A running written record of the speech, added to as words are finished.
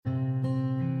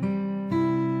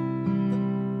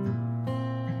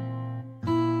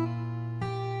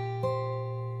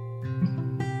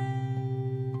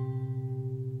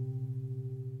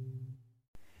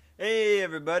Hey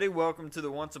everybody, welcome to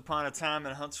the Once Upon a Time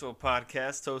in Huntsville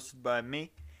podcast, hosted by me,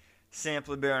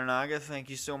 Sampler Baranaga. Thank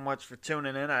you so much for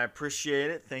tuning in. I appreciate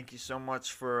it. Thank you so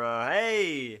much for,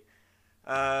 my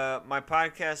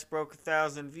podcast broke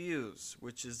 1,000 views,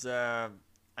 which is, that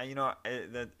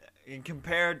in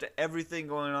compared to everything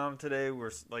going on today,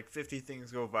 where like 50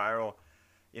 things go viral,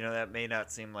 that may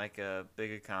not seem like a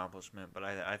big accomplishment, but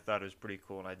I thought it was pretty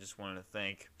cool, and I just wanted to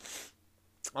thank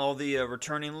all the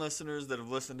returning listeners that have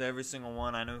listened to every single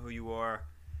one. I know who you are.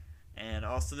 And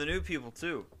also the new people,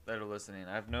 too, that are listening.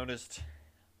 I've noticed,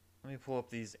 let me pull up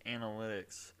these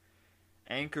analytics.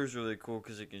 Anchor's really cool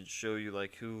because it can show you,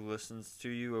 like, who listens to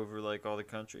you over, like, all the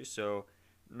country. So,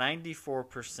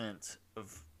 94%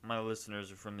 of my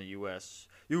listeners are from the U.S.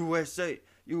 USA.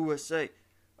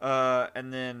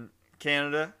 And then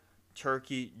Canada,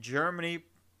 Turkey, Germany,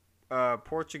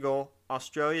 Portugal,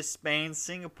 Australia, Spain,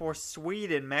 Singapore,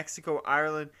 Sweden, Mexico,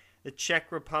 Ireland, the Czech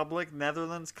Republic,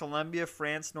 Netherlands, Colombia,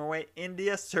 France, Norway,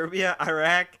 India, Serbia,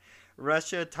 Iraq,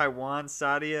 Russia, Taiwan,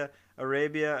 Saudi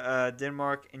Arabia,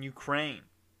 Denmark, and Ukraine.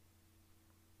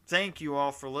 Thank you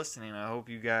all for listening. I hope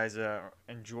you guys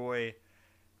enjoy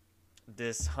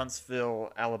this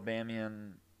Huntsville,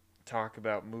 Alabamian talk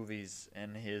about movies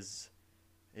and his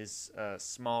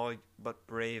small but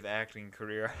brave acting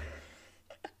career.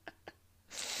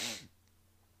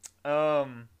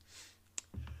 So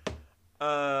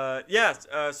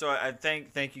I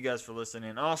thank you guys for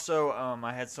listening. Also,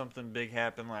 I had something big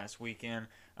happen last weekend.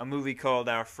 A movie called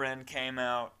Our Friend came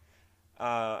out,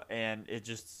 and it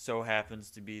just so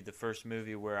happens to be the first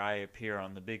movie where I appear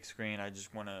on the big screen. I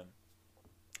just want to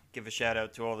give a shout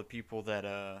out to all the people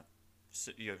that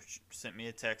sent me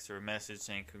a text or a message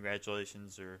saying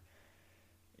congratulations, or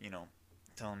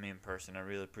telling me in person. I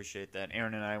really appreciate that.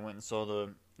 Aaron and I went and saw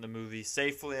the movie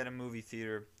safely at a movie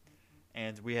theater,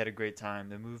 and we had a great time.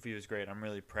 The movie was great. I'm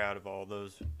really proud of all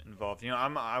those involved.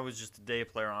 I was just a day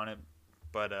player on it,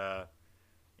 but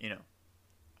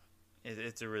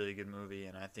it's a really good movie,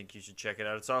 and I think you should check it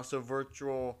out. It's also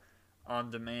virtual on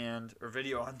demand, or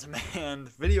video on demand,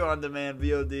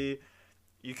 VOD.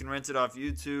 You can rent it off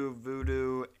YouTube,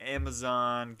 Vudu,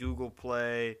 Amazon, Google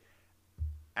Play,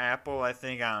 Apple, I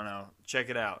think. I don't know. Check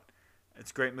it out.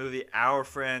 It's a great movie. Our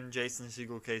Friend, Jason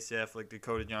Segel, Casey Affleck,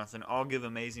 Dakota Johnson, all give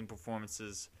amazing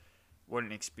performances. What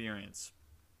an experience.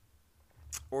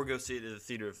 Or go see it at the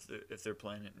theater if they're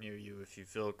playing it near you, if you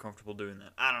feel comfortable doing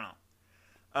that. I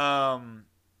don't know.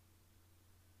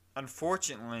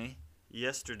 Unfortunately,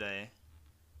 yesterday,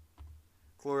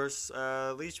 Cloris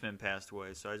Leachman passed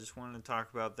away, so I just wanted to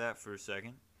talk about that for a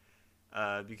second.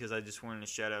 Because I just wanted to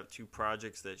shout out 2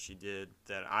 projects that she did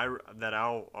that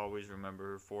I'll always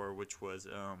remember her for, which was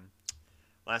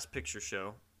Last Picture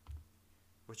Show,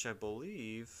 which I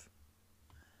believe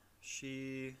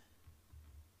she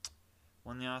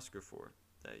won the Oscar for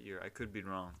that year. I could be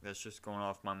wrong. That's just going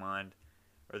off my mind,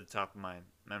 or the top of my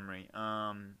memory.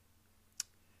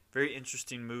 Very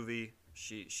interesting movie.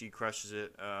 She crushes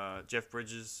it. Jeff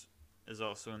Bridges is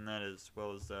also in that, as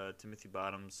well as Timothy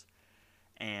Bottoms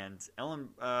and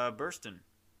Ellen Burstyn.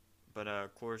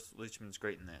 But Cloris Leachman's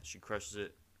great in that. She crushes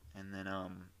it. And then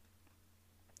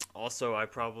also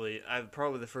probably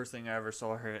the first thing I ever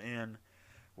saw her in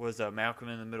was Malcolm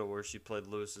in the Middle, where she played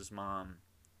Lewis's mom.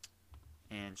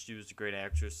 And she was a great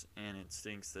actress, and it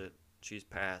stinks that she's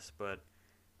passed, but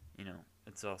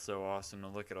it's also awesome to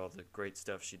look at all the great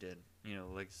stuff she did. The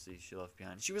legacy she left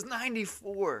behind. She was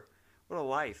 94. What a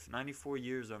life. 94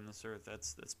 years on this earth.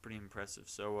 That's pretty impressive.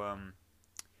 So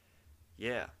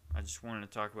yeah, I just wanted to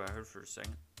talk about her for a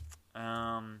second.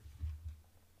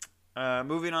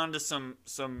 Moving on to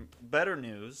some better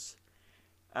news.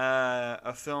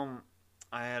 A film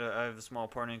I have a small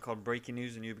part in called Breaking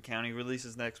News in Yuba County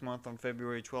releases next month on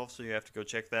February 12th, so you have to go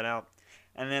check that out.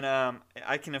 And then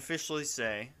I can officially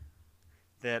say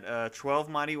that 12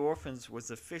 Mighty Orphans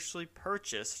was officially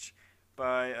purchased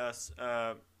by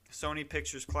Sony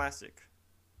Pictures Classic.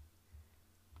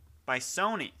 By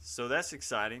Sony, so that's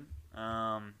exciting.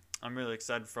 I'm really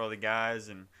excited for all the guys,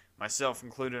 and myself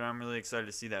included. I'm really excited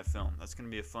to see that film. That's going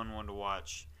to be a fun one to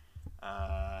watch.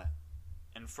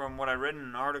 And from what I read in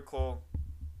an article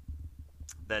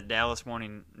that Dallas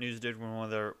Morning News did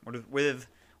with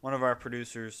one of our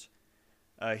producers,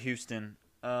 Houston,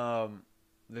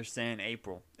 they're saying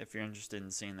April, if you're interested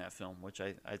in seeing that film, which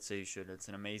I'd say you should. It's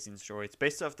an amazing story. It's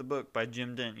based off the book by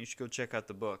Jim Dent. You should go check out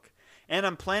the book. And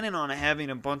I'm planning on having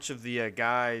a bunch of the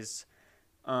guys,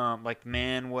 like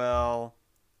Manuel,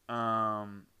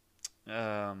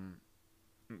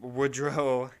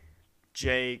 Woodrow,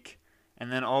 Jake,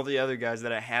 and then all the other guys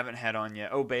that I haven't had on yet.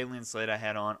 Oh, Bailey and Slade I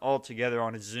had on all together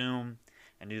on a Zoom.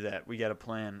 and do that. We got to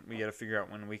plan. We got to figure out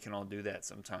when we can all do that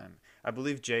sometime. I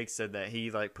believe Jake said that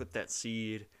he like put that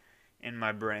seed in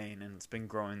my brain, and it's been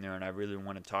growing there, and I really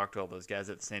want to talk to all those guys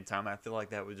at the same time. I feel like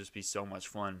that would just be so much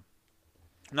fun.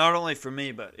 Not only for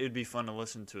me, but it'd be fun to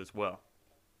listen to as well.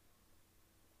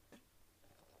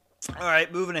 All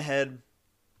right, moving ahead.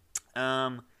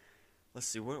 Let's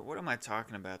see. What am I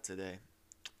talking about today?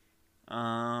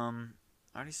 I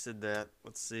already said that.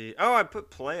 Let's see. Oh, I put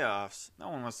playoffs. No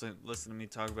one wants to listen to me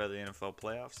talk about the NFL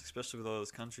playoffs, especially with all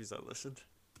those countries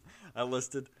I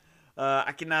listed.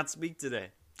 I cannot speak today.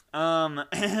 You know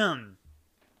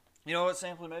what,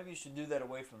 Sampler? Maybe you should do that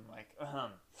away from the mic.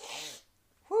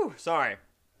 Whew, sorry.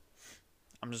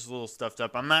 I'm just a little stuffed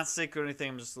up. I'm not sick or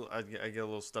anything. I get a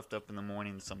little stuffed up in the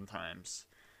morning sometimes.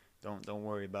 Don't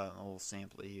worry about a little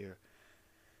sampler here.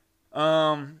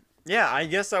 Yeah, I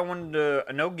guess I wanted to.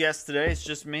 No guest today. It's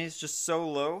just me. It's just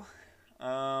solo.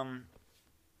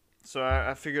 So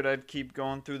I figured I'd keep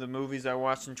going through the movies I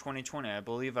watched in 2020. I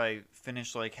believe I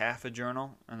finished like half a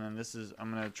journal, and then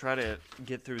I'm gonna try to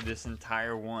get through this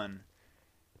entire one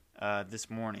this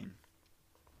morning.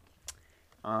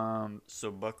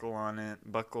 So buckle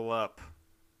up,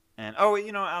 and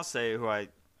I'll say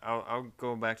I'll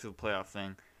go back to the playoff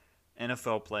thing.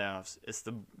 NFL playoffs. It's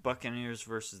the Buccaneers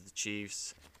versus the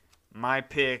Chiefs. My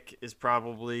pick is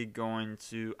probably going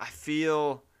to. I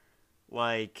feel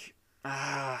like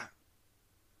the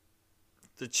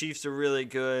Chiefs are really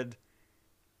good,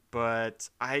 but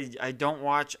I don't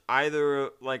watch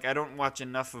either. Like I don't watch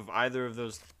enough of either of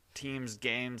those teams'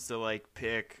 games to like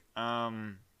pick.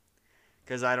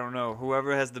 Because I don't know.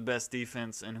 Whoever has the best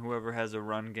defense and whoever has a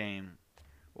run game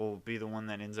will be the one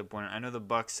that ends up winning. I know the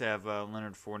Bucs have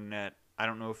Leonard Fournette. I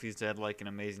don't know if he's had like an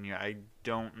amazing year. I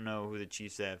don't know who the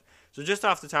Chiefs have. So just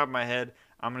off the top of my head,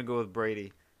 I'm gonna go with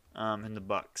Brady and the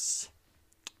Bucs.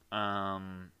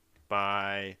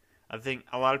 I think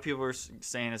a lot of people are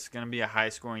saying it's gonna be a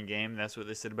high-scoring game. That's what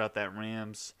they said about that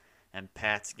Rams and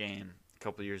Pats game a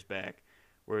couple years back,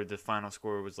 where the final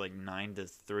score was like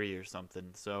 9-3 or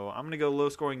something. So I'm gonna go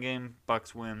low-scoring game.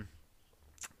 Bucs win.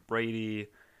 Brady,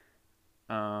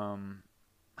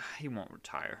 he won't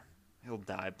retire. He'll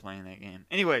die playing that game.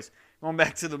 Anyways, going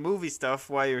back to the movie stuff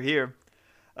while you're here.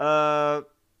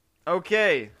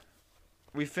 Okay,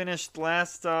 we finished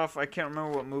last off. I can't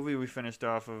remember what movie we finished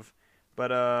off of,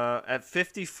 but at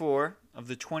 54 of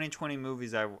the 2020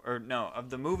 movies of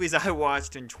the movies I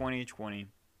watched in 2020.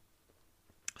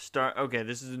 Okay,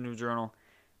 this is a new journal,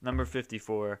 number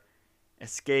 54,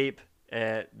 Escape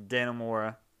at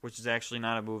Dannemora, which is actually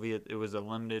not a movie. It was a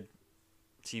limited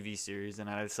TV series, and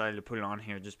I decided to put it on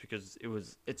here just because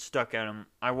it stuck out.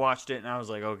 I watched it, and I was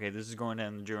like, okay, this is going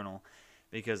down the journal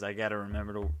because I got to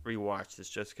remember to rewatch this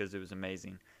just because it was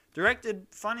amazing. Directed,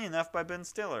 funny enough, by Ben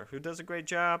Stiller, who does a great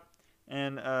job,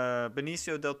 and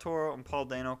Benicio del Toro and Paul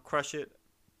Dano crush it,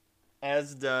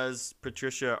 as does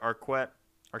Patricia Arquette,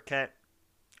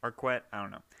 I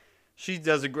don't know. She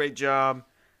does a great job.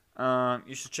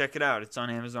 You should check it out. It's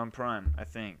on Amazon Prime, I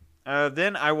think.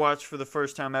 Then I watched for the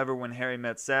first time ever When Harry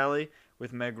Met Sally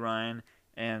with Meg Ryan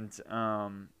and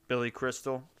Billy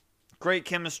Crystal. Great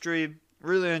chemistry.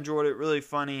 Really enjoyed it. Really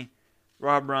funny.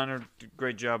 Rob Reiner did a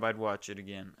great job. I'd watch it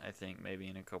again, I think, maybe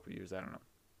in a couple years. I don't know.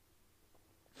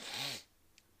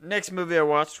 Next movie I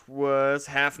watched was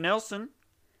Half Nelson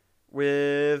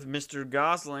with Mr.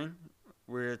 Gosling,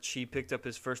 which he picked up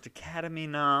his first Academy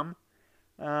nom.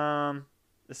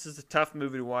 This is a tough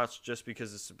movie to watch just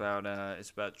because it's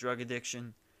about drug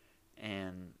addiction,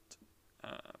 and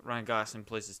Ryan Gosling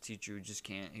plays this teacher who just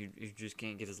can't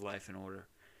get his life in order,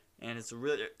 and it's a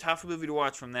really tough movie to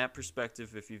watch from that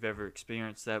perspective if you've ever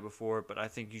experienced that before. But I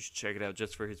think you should check it out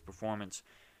just for his performance,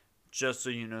 just so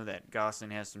you know that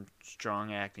Gosling has some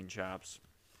strong acting chops.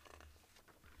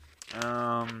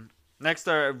 Next,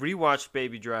 I rewatched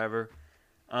Baby Driver.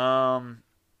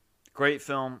 Great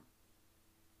film.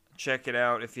 Check it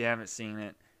out if you haven't seen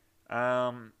it.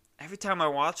 Every time I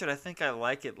watch it, I think I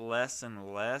like it less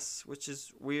and less, which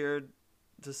is weird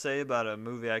to say about a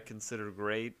movie I consider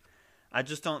great. I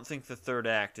just don't think the third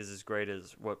act is as great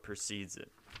as what precedes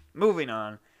it. Moving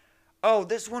on. Oh,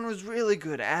 this one was really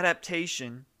good.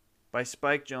 Adaptation by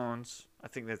Spike Jonze. I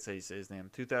think that's how you say his name.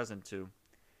 2002.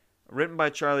 Written by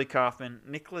Charlie Kaufman.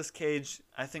 Nicolas Cage.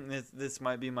 I think this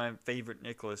might be my favorite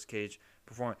Nicolas Cage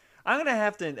performance. I'm going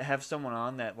to have someone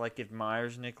on that like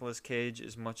admires Nicolas Cage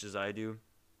as much as I do.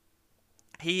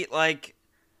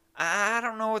 I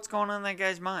don't know what's going on in that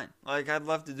guy's mind. Like, I'd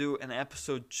love to do an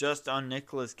episode just on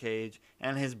Nicolas Cage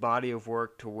and his body of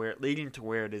work leading to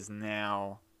where it is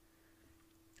now.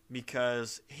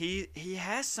 Because he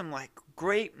has some like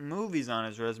great movies on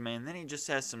his resume, and then he just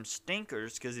has some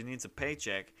stinkers because he needs a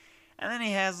paycheck. And then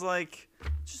he has, like,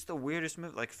 just the weirdest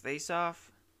movie, like Face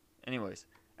Off. Anyways,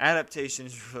 Adaptation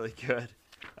is really good.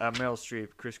 Meryl Streep,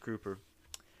 Chris Cooper.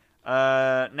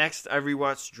 Next, I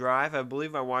rewatched Drive. I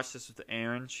believe I watched this with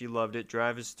Erin. She loved it.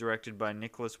 Drive is directed by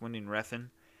Nicholas Winding Refn.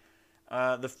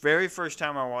 The very first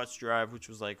time I watched Drive, which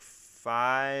was like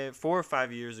 4 or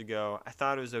 5 years ago, I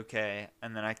thought it was okay,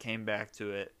 and then I came back to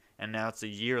it, and now it's a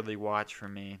yearly watch for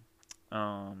me.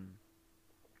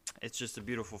 It's just a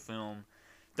beautiful film.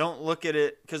 Don't look at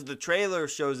it, because the trailer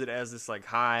shows it as this like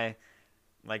high,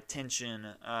 like tension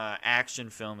action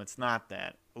film. It's not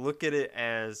that. Look at it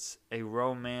as a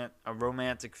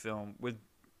romantic film with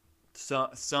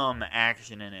some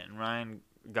action in it. And Ryan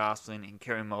Gosling and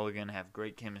Carey Mulligan have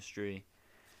great chemistry.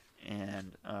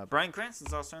 And Bryan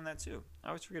Cranston's also in that too. I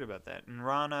always forget about that. And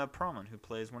Ron Perlman, who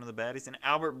plays one of the baddies. And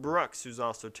Albert Brooks, who's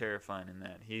also terrifying in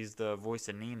that. He's the voice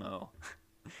of Nemo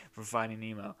from Finding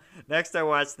Nemo. Next, I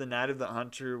watched The Night of the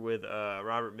Hunter with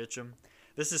Robert Mitchum.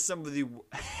 This is some of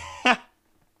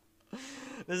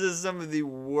the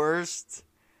worst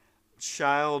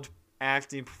child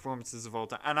acting performances of all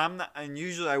time. And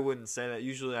usually I wouldn't say that.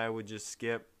 Usually I would just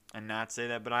skip and not say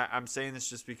that. But I'm saying this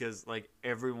just because like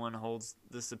everyone holds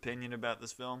this opinion about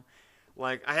this film.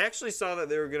 Like, I actually saw that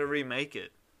they were going to remake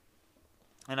it.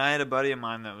 And I had a buddy of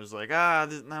mine that was like, no,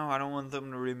 I don't want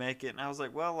them to remake it. And I was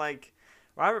like, well, like,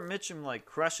 Robert Mitchum, like,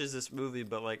 crushes this movie,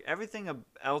 but, like, everything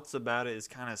else about it is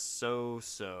kind of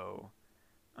so-so.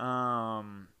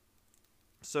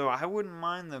 So I wouldn't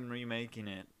mind them remaking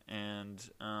it. And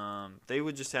they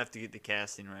would just have to get the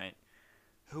casting right.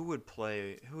 I'm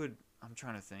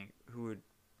trying to think.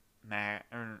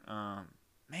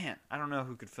 Man, I don't know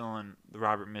who could fill in the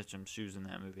Robert Mitchum shoes in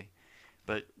that movie.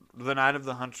 But The Night of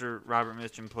the Hunter, Robert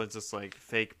Mitchum plays this, like,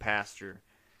 fake pastor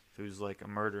who's, like, a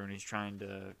murderer, and he's trying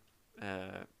to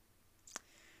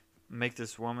make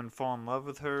this woman fall in love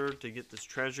with her to get this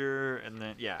treasure. And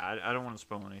then, I don't want to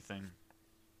spoil anything.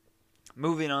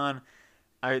 Moving on,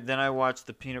 I watched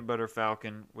The Peanut Butter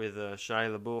Falcon with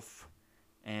Shia LaBeouf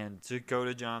and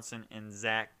Dakota Johnson and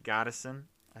Zach Gottison.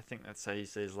 I think that's how you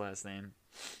say his last name.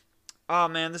 Oh,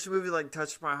 man, this movie, like,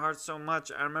 touched my heart so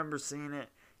much. I remember seeing it.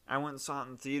 I went and saw it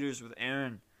in theaters with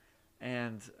Aaron.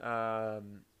 And,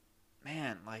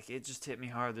 man, like, it just hit me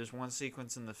hard. There's one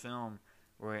sequence in the film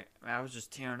where I was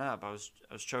just tearing up. I was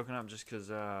choking up just because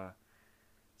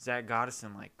Zach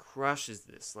Gottison, like, crushes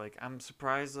this. Like, I'm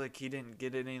surprised, like, he didn't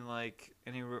get any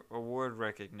award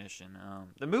recognition.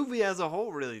 The movie as a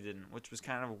whole really didn't, which was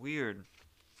kind of weird.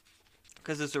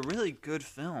 Because it's a really good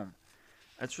film.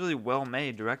 It's really well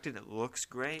made, directed. It looks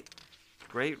great.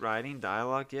 Great writing,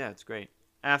 dialogue. Yeah, it's great.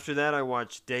 After that, I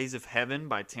watched Days of Heaven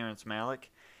by Terrence Malick.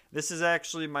 This is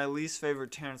actually my least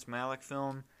favorite Terrence Malick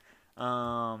film,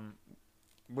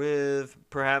 with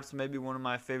perhaps maybe one of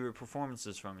my favorite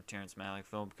performances from a Terrence Malick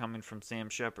film coming from Sam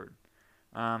Shepard.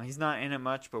 He's not in it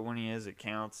much, but when he is, it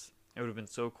counts. It would have been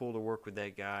so cool to work with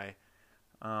that guy.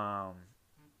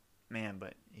 Man,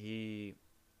 but he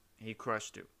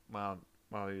crushed it while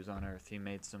he was on Earth. He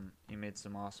made some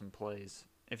awesome plays.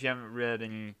 If you haven't read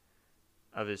any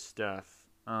of his stuff,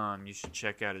 you should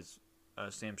check out his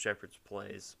Sam Shepard's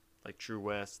plays, like True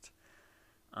West.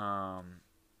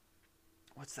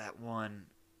 What's that one?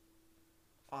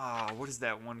 What is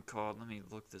that one called? Let me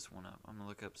look this one up. I'm gonna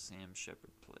look up Sam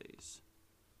Shepard plays.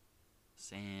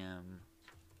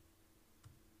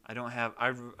 I don't have.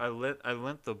 I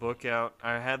lent the book out.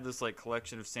 I had this like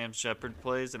collection of Sam Shepard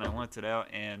plays, and I lent it out.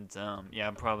 And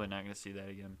I'm probably not gonna see that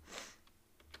again.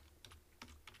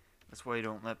 That's why you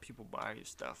don't let people buy your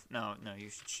stuff. No, you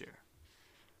should share.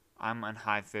 I'm in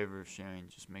high favor of sharing.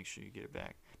 Just make sure you get it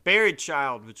back. Buried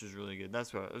Child, which is really good.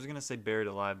 That's what I was gonna say. Buried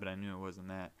Alive, but I knew it wasn't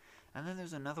that. And then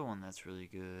there's another one that's really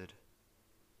good.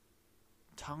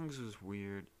 Tongues was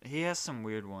weird. He has some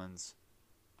weird ones.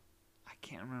 I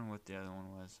can't remember what the other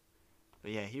one was.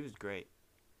 But yeah, he was great.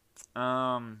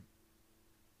 After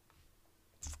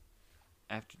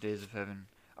Days of Heaven.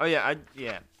 Oh yeah,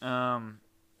 and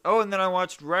then I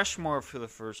watched Rushmore for the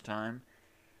first time.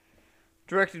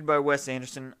 Directed by Wes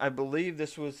Anderson. I believe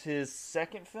this was his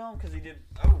second film because he did.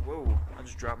 Oh, whoa! I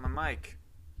just dropped my mic.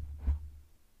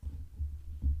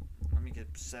 Let me get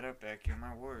set up back here.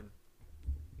 My word.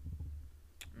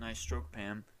 Nice stroke,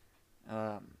 Pam.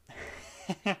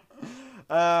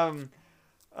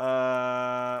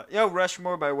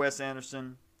 Rushmore by Wes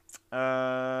Anderson.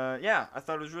 I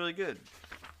thought it was really good.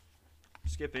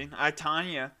 Skipping. I,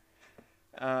 Tonya.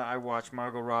 I watched.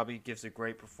 Margot Robbie gives a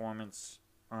great performance.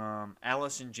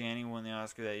 Allison Janney won the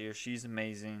Oscar that year. She's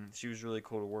amazing. She was really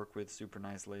cool to work with. Super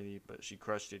nice lady, but she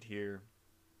crushed it here.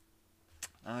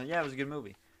 Yeah, it was a good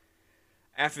movie.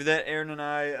 After that, Aaron and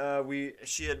I,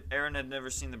 Aaron had never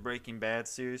seen the Breaking Bad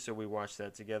series, so we watched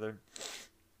that together.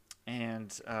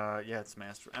 And yeah, it's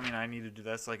master. I mean, I need to do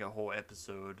that's like a whole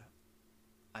episode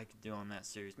I could do on that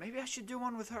series. Maybe I should do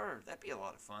one with her. That'd be a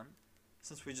lot of fun,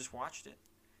 since we just watched it.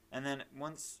 And then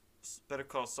once Better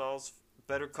Call Saul's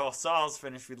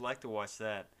finished, we'd like to watch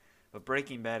that. But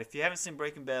Breaking Bad, if you haven't seen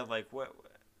Breaking Bad, like what?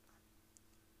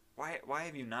 Why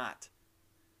have you not?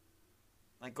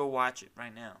 Like, go watch it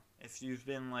right now.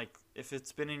 If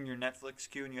it's been in your Netflix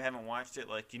queue and you haven't watched it,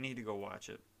 like, you need to go watch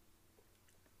it.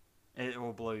 It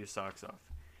will blow your socks off.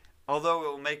 Although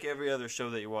it will make every other show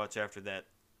that you watch after that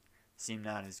seem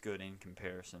not as good in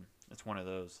comparison. It's one of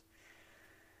those.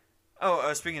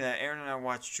 Oh, speaking of that, Aaron and I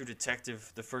watched True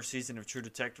Detective, the first season of True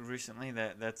Detective recently.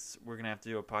 We're gonna have to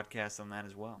do a podcast on that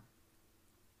as well.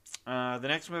 The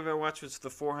next movie I watched was The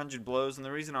 400 Blows, and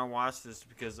the reason I watched this is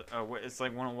because it's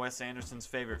like one of Wes Anderson's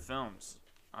favorite films,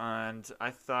 and I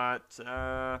thought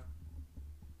I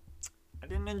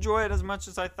didn't enjoy it as much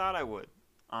as I thought I would,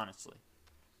 honestly.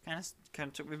 Kind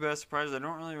of took me by surprise. I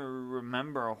don't really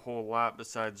remember a whole lot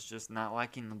besides just not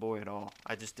liking the boy at all.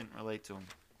 I just didn't relate to him.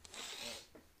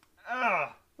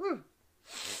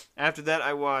 After that,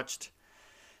 I watched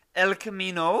El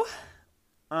Camino,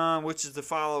 which is the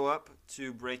follow-up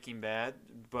to Breaking Bad,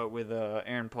 but with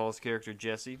Aaron Paul's character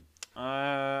Jesse.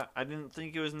 I didn't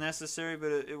think it was necessary,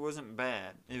 but it wasn't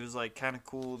bad. It was like kind of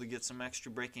cool to get some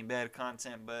extra Breaking Bad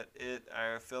content, but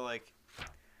I feel like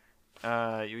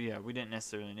yeah, we didn't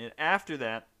necessarily need it. After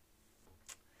that,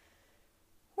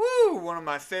 one of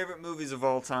my favorite movies of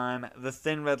all time, The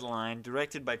Thin Red Line,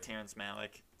 directed by Terrence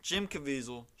Malick, Jim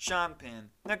Caviezel, Sean Penn,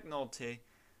 Nick Nolte.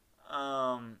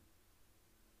 I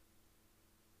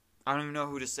don't even know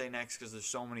who to say next because there's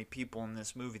so many people in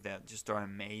this movie that just are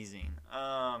amazing.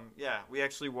 Yeah, we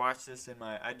actually watched this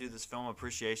I do this film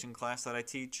appreciation class that I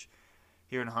teach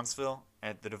here in Huntsville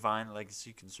at the Divine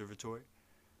Legacy Conservatory.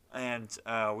 And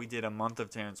we did a month of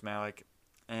Terrence Malick,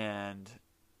 and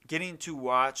getting to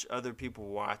watch other people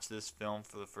watch this film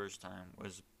for the first time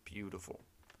was beautiful.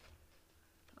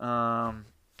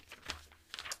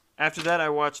 After that, I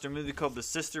watched a movie called The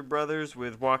Sister Brothers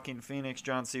with Joaquin Phoenix,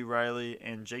 John C. Reilly,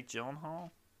 and Jake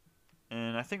Gyllenhaal.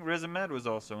 And I think Riz Ahmed was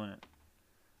also in it.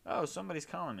 Oh, somebody's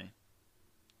calling me.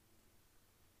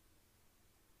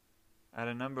 At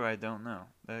a number I don't know.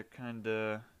 That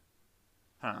kinda...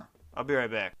 I'll be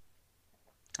right back.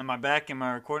 Am I back? Am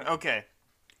I recording? Okay.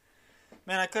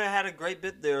 Man, I could have had a great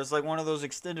bit there. It was like one of those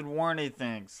extended warranty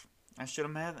things. I should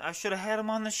have had him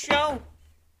on the show.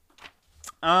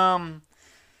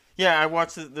 Yeah, I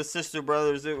watched the Sister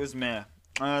Brothers. It was meh.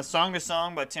 Song to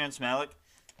Song by Terrence Malick.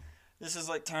 This is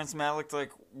like Terrence Malick,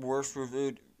 like worst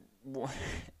reviewed.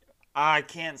 I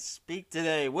can't speak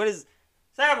today. What is...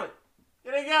 Sadly,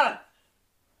 get it going.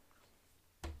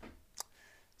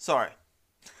 Sorry.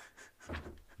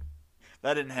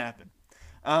 That didn't happen.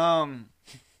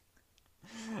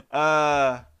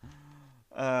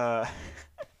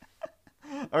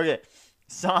 Okay.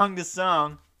 Song to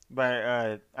Song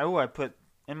by, I put,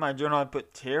 in my journal I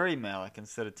put Terry Malick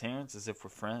instead of Terrence as if we're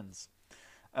friends.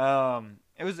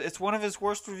 It's one of his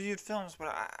worst reviewed films, but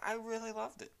I really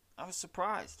loved it. I was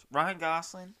surprised. Ryan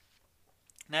Gosling,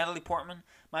 Natalie Portman,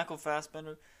 Michael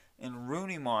Fassbender, and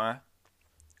Rooney Mara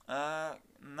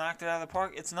knocked it out of the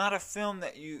park. It's not a film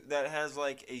that has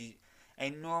like a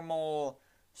normal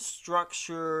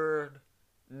structured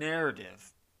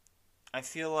narrative. I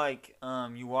feel like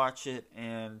you watch it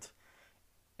and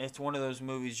it's one of those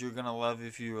movies you're gonna love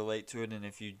if you relate to it, and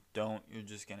if you don't, you're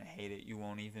just gonna hate it. You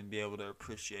won't even be able to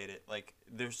appreciate it. Like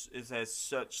it has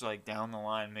such like down the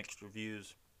line mixed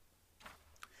reviews.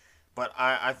 But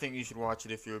I think you should watch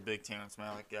it if you're a big Terrence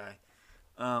Malick guy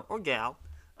or gal.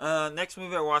 Next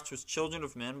movie I watched was Children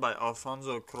of Men by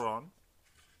Alfonso Cuarón.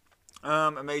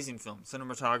 Amazing film.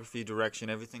 Cinematography,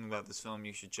 direction, everything about this film,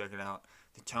 you should check it out.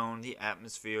 The tone, the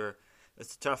atmosphere.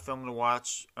 It's a tough film to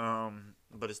watch,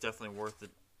 but it's definitely worth it.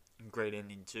 Great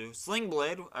ending, too. Sling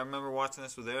Blade. I remember watching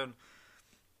this with Aaron.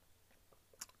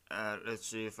 Let's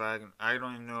see if I can... I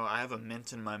don't even know. I have a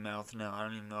mint in my mouth now. I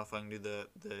don't even know if I can do the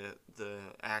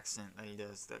accent that he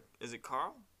does. Is it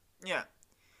Carl? Yeah.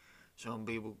 Some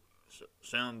people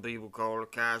call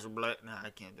it Kaiser Black. Nah, I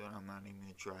can't do it. I'm not even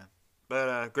going to try.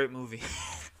 But, great movie.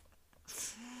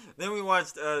 Then we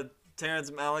watched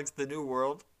Terrence Malick's The New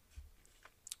World.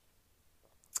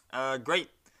 Great.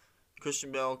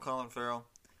 Christian Bale, Colin Farrell.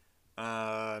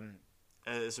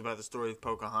 It's about the story of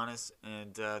Pocahontas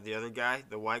and the other guy,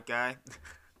 the white guy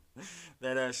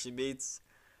that she meets.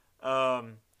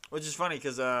 Which is funny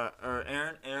because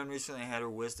Erin recently had her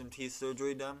wisdom teeth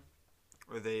surgery done.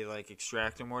 where they like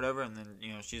extract him or whatever, and then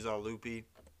she's all loopy,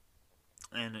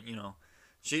 and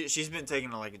she's been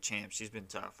taking it like a champ. She's been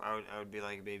tough. I would be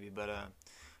like a baby, but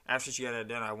after she got that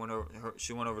done,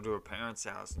 she went over to her parents'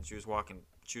 house, and she was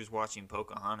watching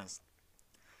Pocahontas,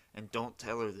 and don't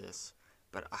tell her this,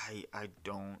 but I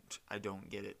don't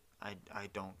get it. I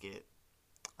don't get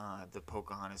the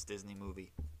Pocahontas Disney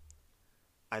movie.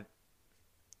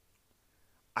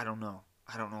 I don't know.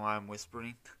 I don't know why I'm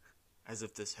whispering, as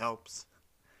if this helps.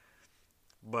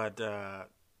 But I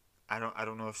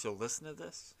don't know if she'll listen to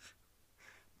this.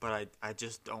 But I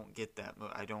just don't get that.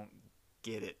 I don't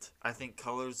get it. I think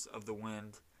Colors of the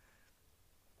Wind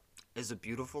is a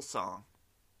beautiful song,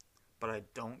 but I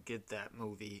don't get that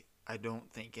movie. I don't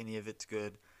think any of it's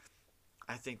good.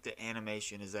 I think the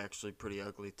animation is actually pretty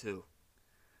ugly too.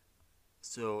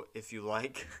 So if you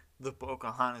like the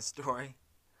Pocahontas story,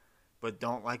 but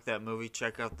don't like that movie,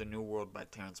 check out The New World by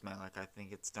Terrence Malick. I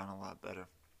think it's done a lot better.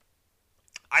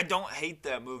 I don't hate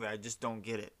that movie. I just don't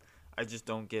get it. I just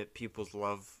don't get people's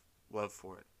love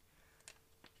for it.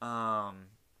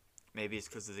 Maybe it's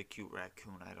because of the cute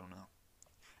raccoon. I don't know.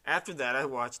 After that, I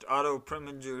watched Otto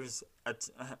Preminger's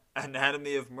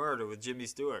Anatomy of Murder with Jimmy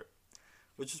Stewart,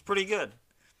 which was pretty good.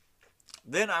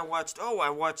 Then I watched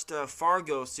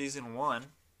Fargo season 1,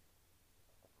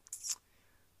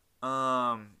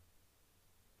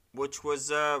 which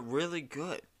was really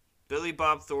good. Billy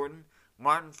Bob Thornton,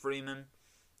 Martin Freeman.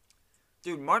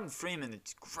 Dude, Martin Freeman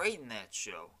is great in that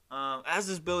show. As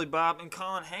is Billy Bob, and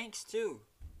Colin Hanks too.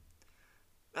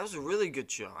 That was a really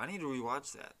good show. I need to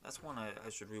rewatch that. That's one I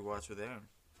should rewatch with Aaron.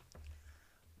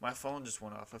 My phone just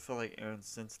went off. I feel like Aaron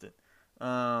sensed it.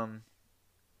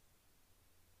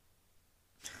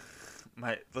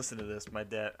 Listen to this.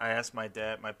 I asked my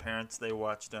parents. They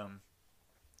watched the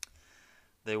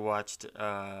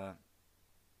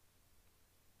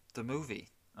movie.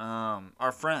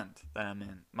 Our Friend that I'm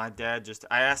in. My dad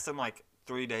I asked him like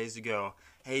 3 days ago,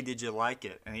 hey, did you like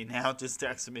it? And he now just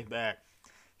texted me back.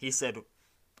 He said,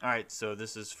 alright, so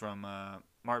this is from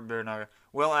Martin Berenaga.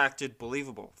 Well acted,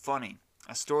 believable, funny.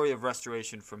 A story of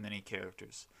restoration for many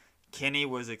characters. Kenny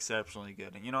was exceptionally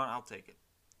good. And you know what? I'll take it.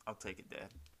 I'll take it, Dad.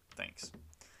 Thanks.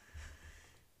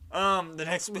 The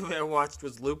next movie I watched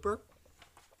was Looper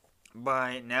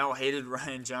by now hated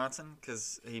Rian Johnson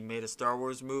because he made a Star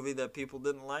Wars movie that people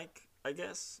didn't like, I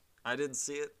guess. I didn't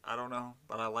see it. I don't know.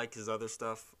 But I like his other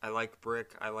stuff. I like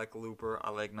Brick. I like Looper. I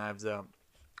like Knives Out.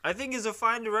 I think he's a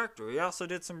fine director. He also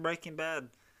did some Breaking Bad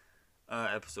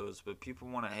episodes, but people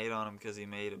want to hate on him because he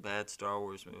made a bad Star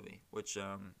Wars movie, which,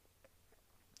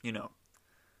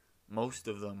 most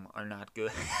of them are not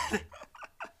good.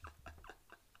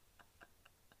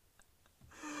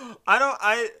 I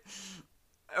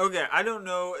don't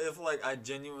know if I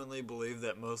genuinely believe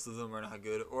that most of them are not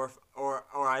good, or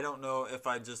I don't know if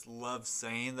I just love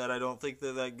saying that I don't think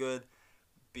they're that good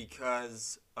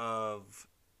because of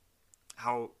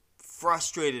how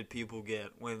frustrated people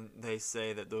get when they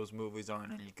say that those movies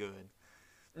aren't any good.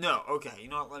 No, okay, you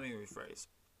know what? Let me rephrase.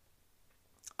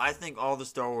 I think all the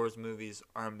Star Wars movies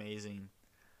are amazing,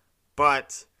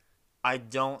 but I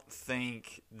don't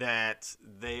think that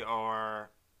they are.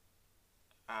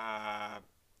 I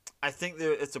think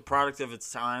it's a product of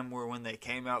its time where when they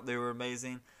came out they were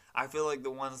amazing. I feel like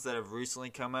the ones that have recently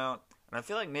come out, and I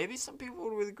feel like maybe some people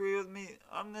would agree with me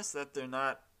on this, that they're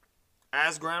not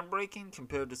as groundbreaking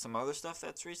compared to some other stuff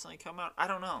that's recently come out. I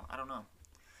don't know.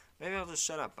 Maybe I'll just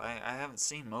shut up. I haven't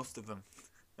seen most of them.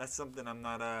 That's something I'm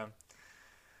not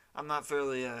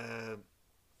fairly, I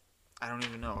don't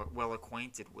even know, well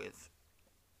acquainted with.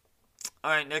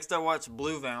 Alright, next I watched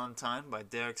Blue Valentine by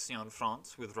Derek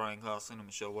Cianfrance with Ryan Gosling and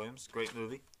Michelle Williams. Great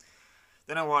movie.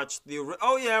 Then I watched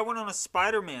I went on a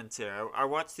Spider-Man tear. I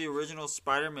watched the original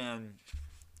Spider-Man,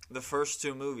 the first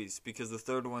two movies, because the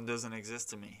third one doesn't exist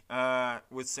to me,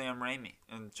 with Sam Raimi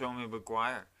and Tobey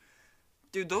Maguire.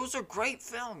 Dude, those are great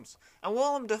films. And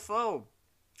Willem Dafoe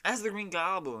as the Green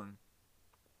Goblin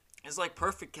is like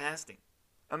perfect casting.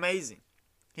 Amazing.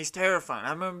 He's terrifying.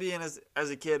 I remember being as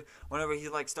a kid, whenever he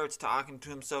starts talking to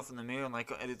himself in the mirror and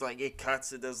it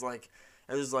cuts, it does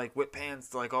whip pans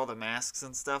to all the masks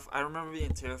and stuff. I remember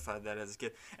being terrified of that as a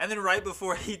kid. And then right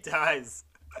before he dies,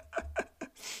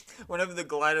 whenever the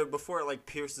glider, before it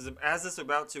pierces him, as it's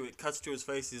about to, it cuts to his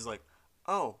face. He's like,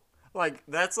 oh,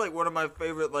 that's one of my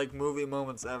favorite movie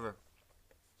moments ever.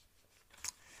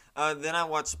 Then I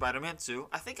watched Spider-Man 2.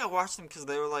 I think I watched them because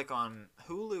they were on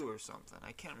Hulu or something.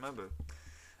 I can't remember.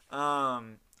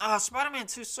 Spider-Man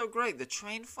 2 is so great. The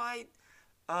train fight,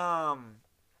 the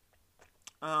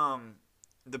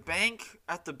bank,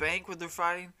 at the bank where they're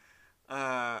fighting,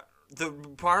 the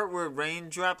part where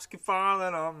raindrops keep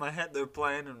falling on my head, they're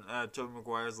playing, and Tobey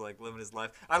Maguire's like living his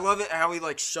life. I love it how he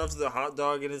like shoves the hot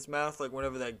dog in his mouth, like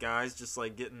whenever that guy's just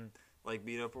like getting like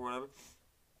beat up or whatever.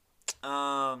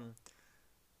 Um,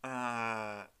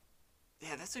 yeah,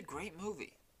 that's a great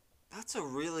movie. That's a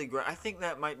really great. I think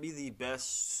that might be the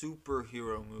best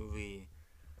superhero movie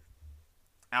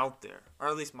out there, or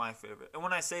at least my favorite. And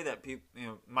when I say that, people,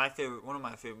 my favorite, one of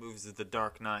my favorite movies is The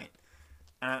Dark Knight.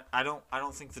 And I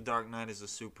don't think The Dark Knight is a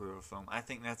superhero film. I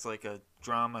think that's like a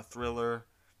drama thriller,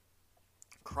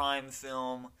 crime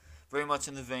film, very much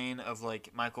in the vein of like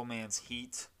Michael Mann's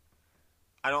Heat.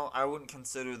 I wouldn't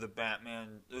consider the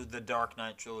Dark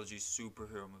Knight trilogy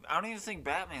superhero movie. I don't even think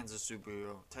Batman's a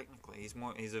superhero technically.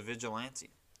 He's a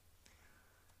vigilante.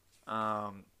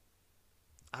 Um,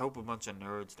 I hope a bunch of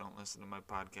nerds don't listen to my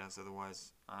podcast.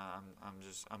 Otherwise,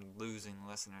 I'm losing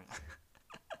listeners.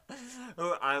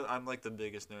 I'm like the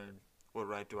biggest nerd. What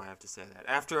right do I have to say that?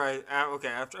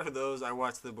 After those, I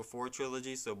watched the Before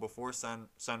trilogy. So Before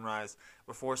Sunrise,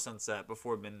 Before Sunset,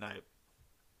 Before Midnight.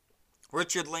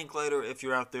 Richard Linklater, if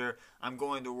you're out there, I'm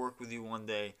going to work with you one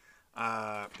day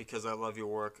because I love your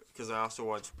work. Because I also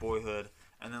watched Boyhood,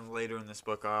 and then later in this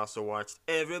book, I also watched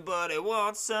Everybody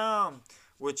Wants Some,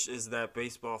 which is that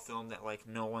baseball film that like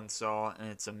no one saw, and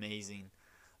it's amazing.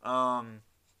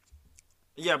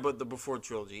 Yeah, but the Before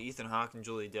trilogy, Ethan Hawke and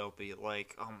Julie Delpy,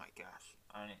 like, oh my gosh,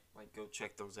 go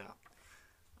check those out.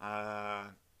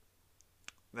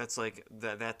 That's like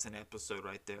that's an episode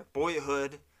right there.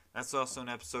 Boyhood. That's also an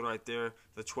episode right there.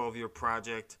 The 12-Year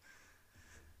Project.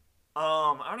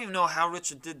 I don't even know how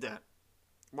Richard did that.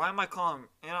 Why am I calling him?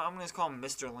 I'm going to call him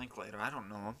Mr. Linklater. I don't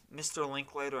know. Mr.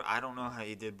 Linklater, I don't know how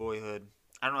he did Boyhood.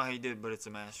 I don't know how he did, but it's a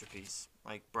masterpiece.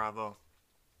 Like, bravo.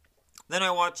 Then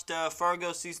I watched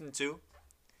Fargo Season 2,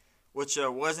 which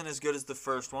wasn't as good as the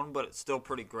first one, but it's still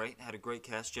pretty great. It had a great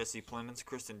cast. Jesse Plemons,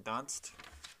 Kristen Dunst,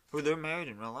 who they're married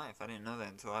in real life. I didn't know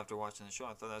that until after watching the show.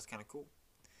 I thought that was kind of cool.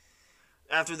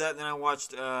 After that, then I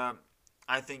watched, I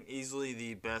think, easily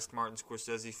the best Martin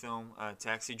Scorsese film,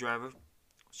 Taxi Driver,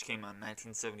 which came out in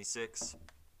 1976.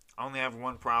 I only have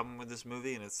one problem with this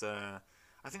movie, and it's, I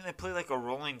think they play like a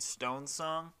Rolling Stones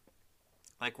song.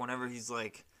 Like whenever he's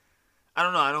like, I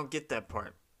don't know, I don't get that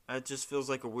part. It just feels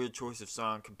like a weird choice of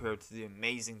song compared to the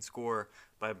amazing score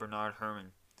by Bernard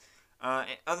Herrmann.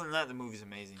 Other than that, the movie's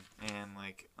amazing, and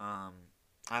like,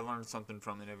 I learned something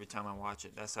from it every time I watch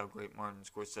it. That's how great Martin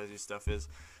Scorsese stuff is.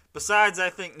 Besides, I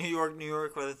think New York, New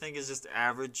York, what I think is just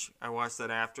average. I watched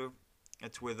that after.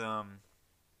 It's with,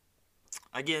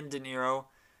 again, De Niro,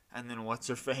 and then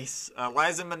what's-her-face?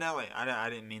 Liza Minnelli. I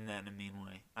didn't mean that in a mean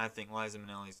way. I think Liza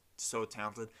Minnelli's so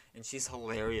talented, and she's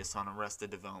hilarious on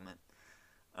Arrested Development.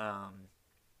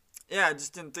 Yeah, I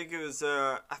just didn't think it was,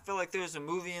 I feel like there's a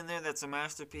movie in there that's a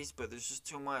masterpiece, but there's just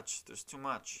too much. There's too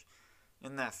much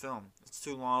in that film. It's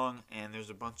too long, and there's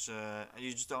a bunch of,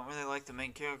 you just don't really like the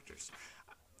main characters.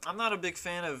 I'm not a big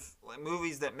fan of like,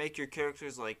 movies that make your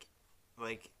characters like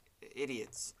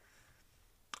idiots.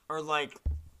 Or like,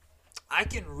 I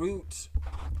can root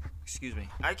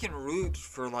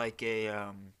for like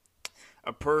a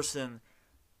person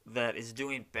that is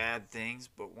doing bad things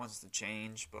but wants to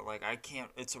change, but like I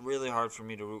can't, it's really hard for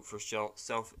me to root for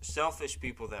selfish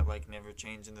people that like never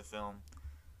change in the film.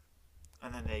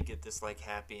 And then they get this, like,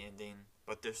 happy ending.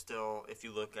 But they're still, if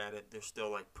you look at it, they're still,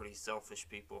 like, pretty selfish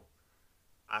people.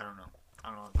 I don't know.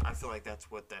 I feel like that's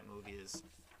what that movie is.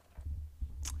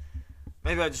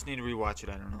 Maybe I just need to rewatch it.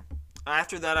 I don't know.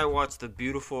 After that, I watched The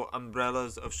Beautiful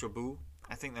Umbrellas of Cherbourg.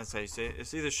 I think that's how you say it.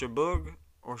 It's either Cherbourg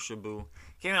or Cherbourg.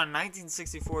 Came out in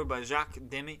 1964 by Jacques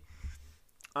Demy.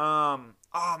 Oh,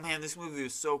 man, this movie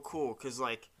was so cool. Because,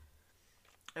 like,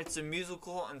 it's a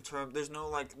musical in terms, there's no,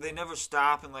 like, they never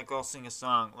stop and, like, all sing a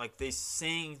song. Like, they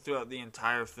sing throughout the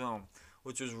entire film,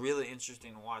 which was really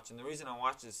interesting to watch. And the reason I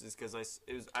watched this is because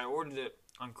I ordered it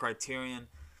on Criterion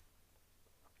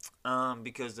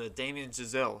because Damien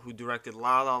Chazelle, who directed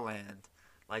La La Land,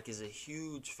 like, is a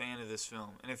huge fan of this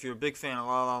film. And if you're a big fan of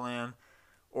La La Land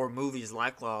or movies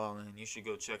like La La Land, you should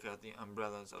go check out The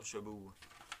Umbrellas of Cherbourg.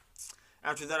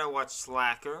 After that, I watched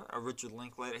Slacker, a Richard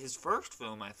Linklater, his first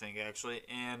film, I think, actually,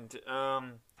 and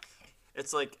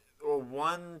it's like a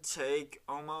one take,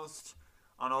 almost,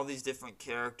 on all these different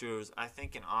characters, I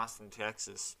think in Austin,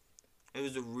 Texas. It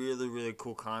was a really, really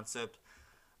cool concept.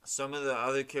 Some of the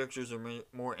other characters are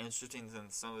more interesting than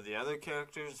some of the other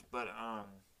characters, but I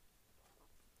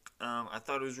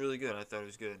thought it was really good.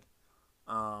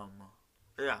 Yeah.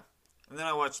 And then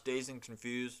I watched Dazed and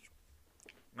Confused.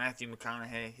 Matthew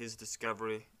McConaughey, his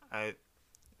discovery,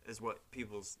 is what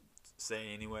people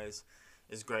say anyways,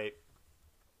 is great.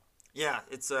 Yeah,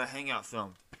 it's a hangout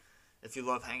film. If you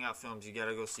love hangout films, you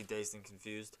gotta go see Dazed and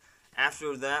Confused.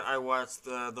 After that, I watched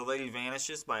The Lady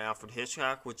Vanishes by Alfred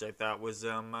Hitchcock, which I thought was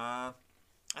I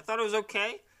thought it was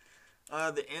okay.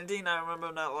 The ending I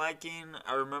remember not liking.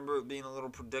 I remember it being a little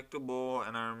predictable,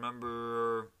 and I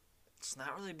remember it's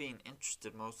not really being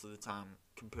interested most of the time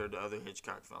compared to other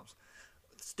Hitchcock films.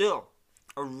 Still,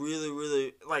 a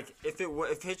really like if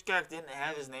Hitchcock didn't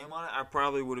have his name on it, I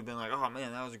probably would have been like, oh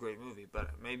man, that was a great movie.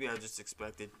 But maybe I just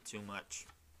expected too much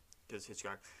because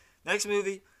Hitchcock. Next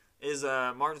movie is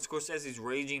Martin Scorsese's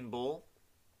Raging Bull.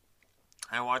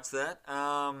 I watched that.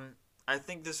 I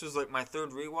think this was like my third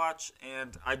rewatch,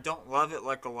 and I don't love it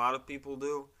like a lot of people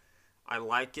do. I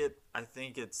like it. I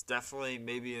think it's definitely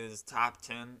maybe in his top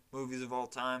 10 movies of all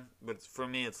time, but for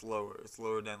me it's lower. It's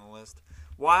lower down the list.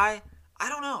 Why? I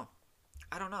don't know.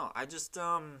 I just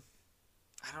I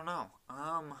don't know.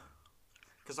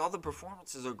 Cuz all the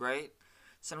performances are great.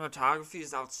 Cinematography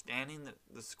is outstanding.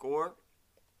 The score,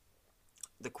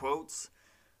 the quotes,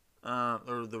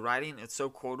 or the writing, it's so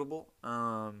quotable.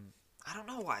 I don't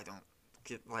know why I don't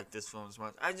get like this film as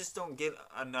much. I just don't get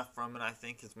enough from it, I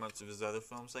think, as much of his other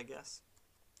films, I guess.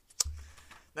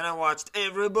 Then I watched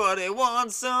Everybody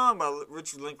Wants Some by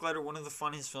Richard Linklater, one of the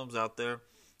funniest films out there.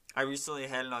 I recently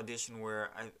had an audition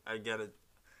where I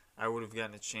would have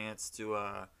gotten a chance to,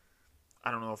 I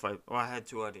don't know if I had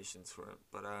 2 auditions for it,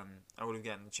 but I would have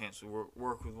gotten a chance to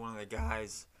work with one of the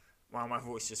guys. Wow, my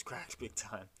voice just cracks big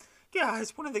time.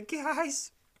 Guys, one of the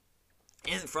guys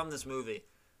from this movie.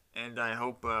 And I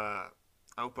hope I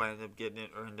end up getting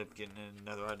it, or end up getting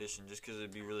another audition, just because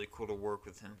it'd be really cool to work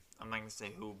with him. I'm not going to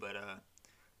say who, but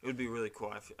it would be really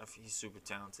cool if he's super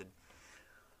talented.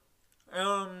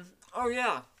 Oh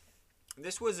yeah,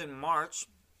 this was in March.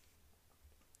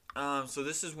 So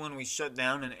this is when we shut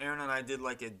down, and Aaron and I did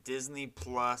like a Disney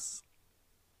Plus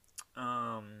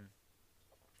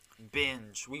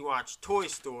binge. We watched Toy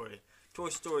Story, Toy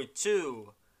Story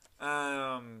 2,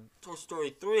 Toy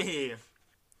Story 3,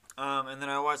 and then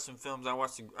I watched some films. I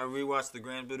rewatched The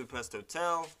Grand Budapest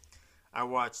Hotel. I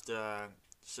watched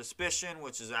Suspicion,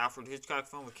 which is an Alfred Hitchcock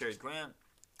film with Cary Grant.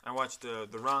 I watched The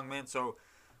Wrong Man. So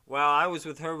while I was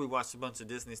with her, we watched a bunch of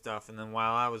Disney stuff, and then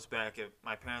while I was back at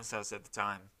my parents' house at the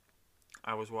time,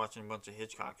 I was watching a bunch of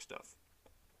Hitchcock stuff.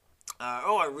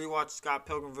 I rewatched Scott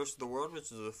Pilgrim vs. the World,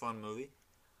 which is a fun movie.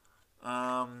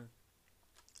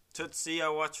 Tootsie I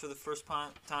watched for the first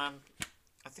time.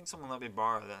 I think someone let me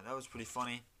borrow that. That was pretty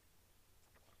funny.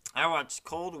 I watched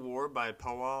Cold War by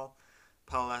Pawlikowski.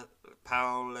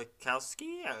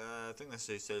 I think that's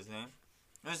how you say his name.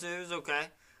 It was okay.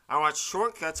 I watched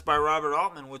Shortcuts by Robert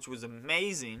Altman, which was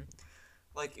amazing.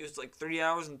 Like, it was like 3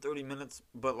 hours and 30 minutes,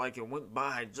 but like it went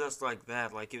by just like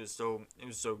that. Like, it was so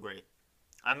great.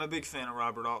 I'm a big fan of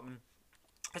Robert Altman.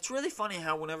 It's really funny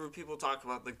how whenever people talk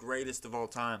about the greatest of all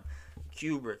time,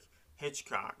 Kubrick,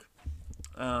 Hitchcock,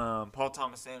 Paul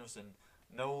Thomas Anderson,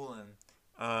 Nolan,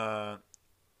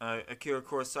 Akira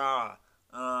Kurosawa,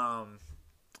 no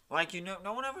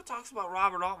one ever talks about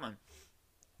Robert Altman.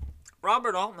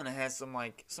 Robert Altman has some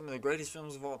of the greatest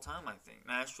films of all time, I think.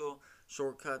 Nashville,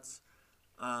 Shortcuts,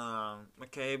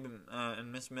 McCabe,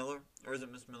 and Miss Miller. Or is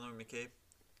it Miss Miller and McCabe?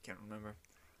 Can't remember.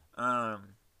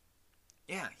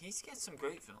 Yeah, he's got some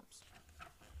great films.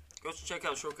 Go check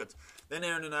out Shortcuts. Then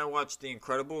Aaron and I watched The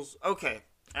Incredibles. Okay,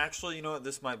 actually, you know what?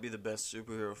 This might be the best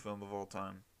superhero film of all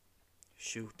time.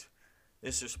 Shoot.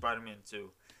 This is Spider-Man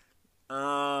 2.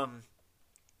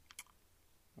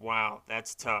 Wow,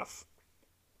 that's tough.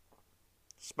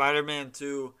 Spider-Man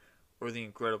 2 or The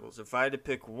Incredibles. If I had to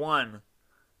pick one,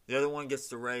 the other one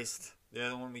gets erased. The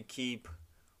other one we keep.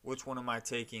 Which one am I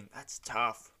taking? That's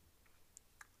tough.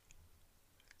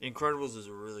 The Incredibles is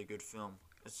a really good film.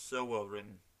 It's so well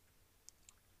written.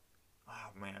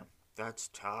 Oh, man. That's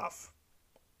tough.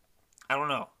 I don't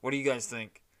know. What do you guys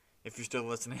think? If you're still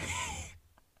listening.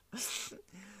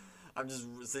 I'm just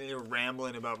sitting here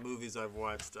rambling about movies I've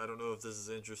watched. I don't know if this is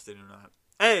interesting or not.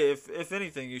 Hey, if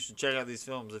anything, you should check out these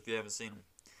films if you haven't seen them.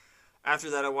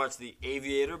 After that, I watched The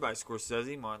Aviator by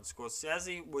Scorsese, Martin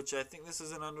Scorsese, which I think this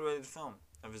is an underrated film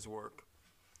of his work.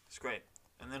 It's great.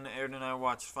 And then Aaron and I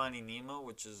watched Finding Nemo,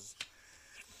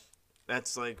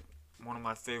 that's like one of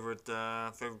my favorite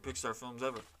Pixar films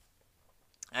ever.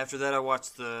 After that, I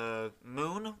watched The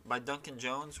Moon by Duncan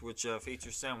Jones, which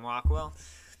features Sam Rockwell.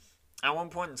 At one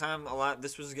point in time,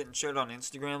 this was getting shared on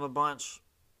Instagram a bunch,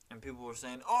 and people were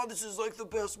saying, "Oh, this is like the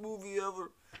best movie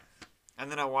ever." And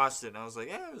then I watched it, and I was like,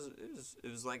 "Yeah, it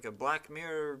was like a Black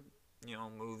Mirror,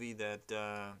 movie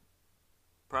that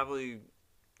probably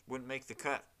wouldn't make the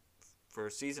cut for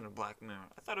a season of Black Mirror."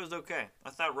 I thought it was okay.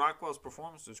 I thought Rockwell's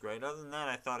performance was great. Other than that,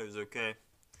 I thought it was okay.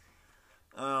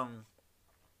 And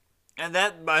And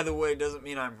that, by the way, doesn't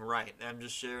mean I'm right. I'm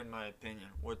just sharing my opinion,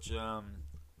 which, I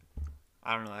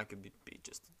don't know, that could be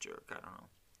just a jerk. I don't know.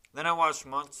 Then I watched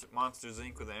Monsters,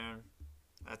 Inc. with Aaron.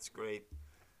 That's great.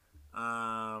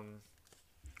 I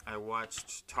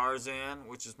watched Tarzan,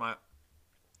 which is my...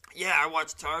 Yeah, I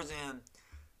watched Tarzan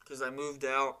because I moved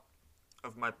out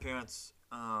of my parents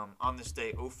on this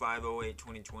day,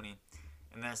 05/08/2020.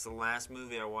 And that's the last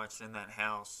movie I watched in that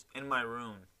house, in my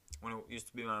room, when it used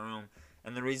to be my room.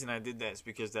 And the reason I did that is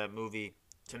because that movie,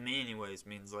 to me anyways,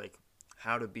 means like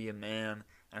how to be a man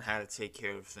and how to take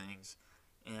care of things.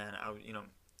 And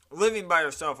living by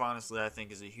yourself, honestly, I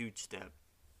think is a huge step.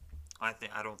 I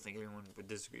don't think anyone would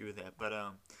disagree with that. But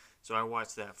so I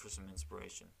watched that for some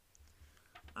inspiration.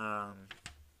 Oh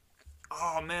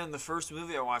man, the first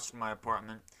movie I watched in my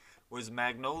apartment was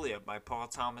Magnolia by Paul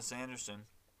Thomas Anderson.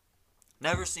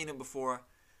 Never seen it before.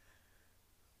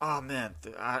 Oh man,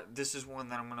 this is one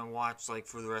that I'm gonna watch like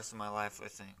for the rest of my life, I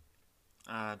think.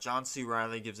 John C.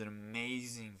 Reilly gives an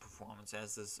amazing performance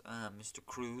as this Mr.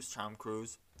 Cruise, Tom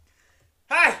Cruise.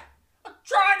 Hey, I'm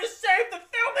trying to save the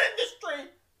film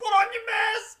industry. Put on your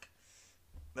mask.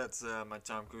 That's my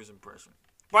Tom Cruise impression.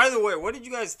 By the way, what did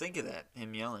you guys think of that?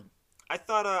 Him yelling. I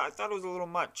thought it was a little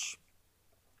much.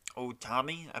 Oh,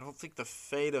 Tommy, I don't think the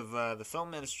fate of the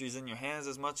film industry is in your hands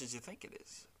as much as you think it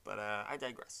is. But I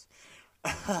digress.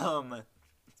 Who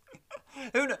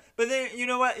knows? But then, you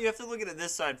know what? You have to look at it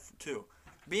this side, too.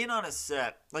 Being on a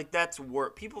set, like, that's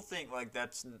work. People think, like,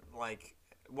 that's, like,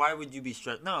 why would you be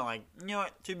stressed? No, like, you know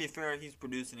what? To be fair, he's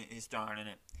producing it. He's starring in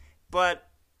it. But,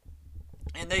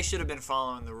 and they should have been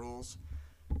following the rules.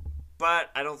 But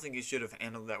I don't think he should have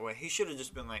handled it that way. He should have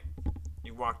just been like,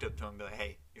 you walked up to him and be like,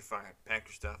 hey, you're fired. Pack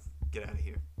your stuff. Get out of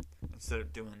here. Instead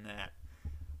of doing that.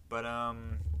 But,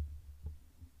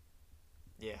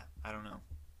 yeah, I don't know.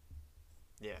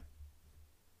 Yeah.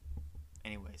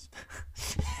 Anyways.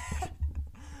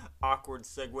 Awkward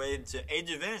segue into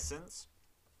Age of Innocence,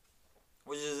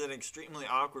 which is an extremely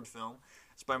awkward film.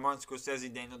 It's by Martin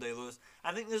Scorsese, Daniel Day-Lewis.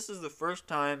 I think this is the first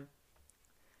time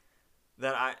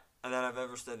that I've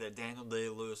ever said that Daniel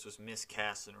Day-Lewis was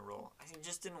miscast in a role. It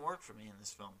just didn't work for me in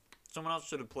this film. Someone else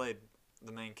should have played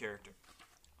the main character.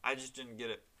 I just didn't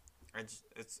get it.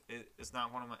 It's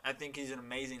not one of my... I think he's an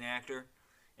amazing actor,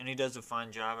 and he does a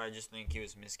fine job. I just think he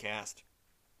was miscast.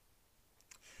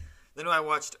 Then I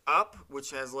watched Up,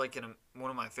 which has like one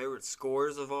of my favorite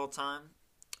scores of all time.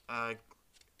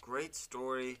 Great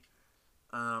story.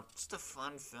 Just a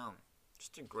fun film.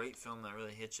 Just a great film that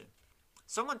really hits you.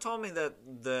 Someone told me that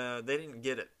they didn't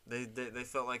get it. They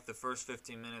felt like the first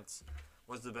 15 minutes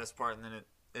was the best part, and then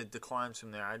it declines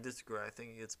from there. I disagree. I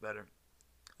think it gets better.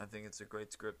 I think it's a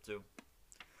great script too.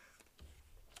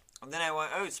 And then I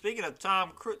went. Oh, speaking of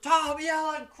Tom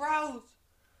yelling crows.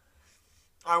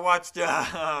 I watched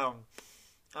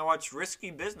Risky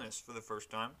Business for the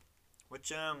first time,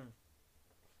 which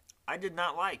I did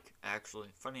not like, actually.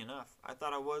 Funny enough, I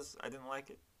thought I didn't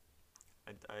like it.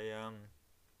 It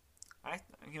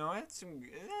had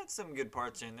some good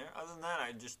parts in there. Other than that,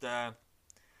 I just I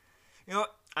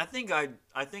think I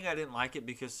didn't like it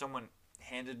because someone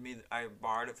handed me. I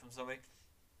borrowed it from somebody.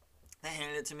 They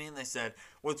handed it to me and they said,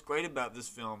 "What's great about this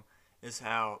film is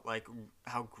how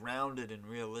grounded and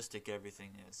realistic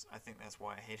everything is." I think that's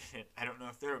why I hated it. I don't know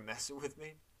if they were messing with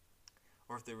me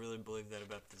or if they really believe that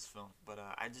about this film. But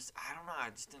I don't know. I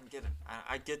just didn't get it.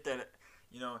 I get that,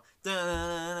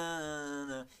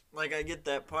 like I get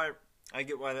that part. I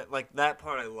get why that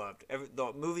part I loved.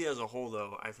 The movie as a whole,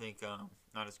 though, I think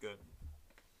not as good.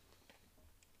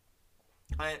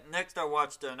 Next, I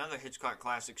watched another Hitchcock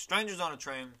classic, Strangers on a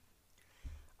Train.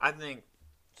 I think.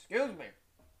 Excuse me.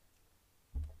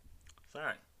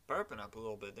 Sorry, burping up a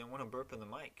little bit. Didn't want to burp in the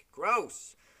mic.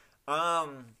 Gross. I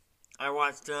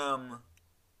watched, did I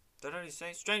already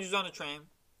say? Strangers on a Train.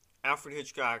 Alfred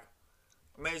Hitchcock.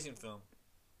 Amazing film.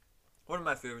 One of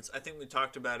my favorites. I think we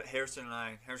talked about it. Harrison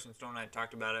Stone and I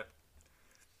talked about it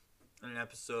in an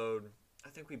episode. I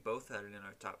think we both had it in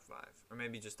our top 5. Or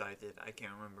maybe just I did. I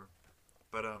can't remember.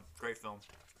 But, great film.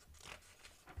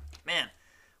 Man.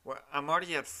 Well, I'm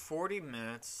already at 40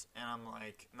 minutes, and I'm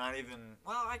like, not even,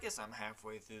 well, I guess I'm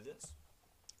halfway through this.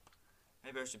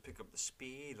 Maybe I should pick up the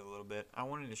speed a little bit. I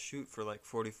wanted to shoot for like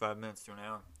 45 minutes to an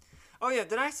hour. Oh, yeah,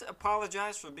 did I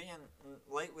apologize for being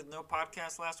late with no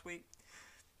podcast last week?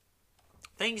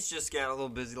 Things just got a little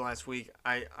busy last week.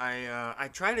 I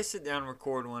tried to sit down and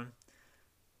record one,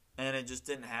 and it just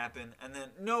didn't happen. And then,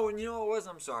 no, you know what it was?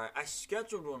 I'm sorry. I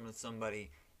scheduled one with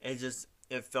somebody.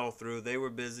 It fell through. They were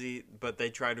busy, but they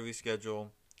tried to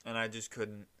reschedule, and I just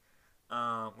couldn't.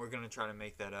 We're going to try to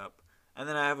make that up. And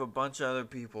then I have a bunch of other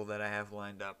people that I have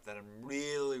lined up that I'm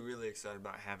really, really excited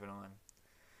about having on.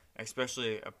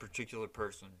 Especially a particular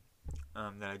person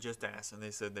that I just asked, and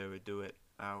they said they would do it.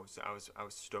 I was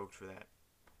stoked for that.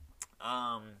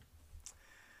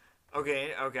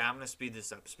 Okay, I'm gonna speed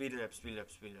this up. Speed it up.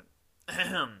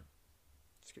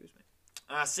 Excuse me.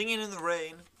 Singing in the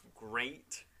Rain,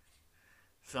 great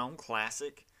film,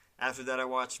 classic. After that, I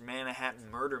watched Manhattan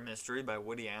Murder Mystery by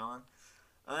Woody Allen.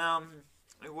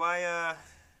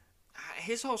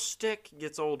 His whole shtick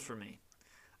gets old for me.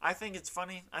 I think it's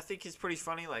funny. I think he's pretty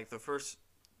funny, like the first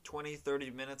 20,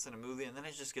 30 minutes in a movie, and then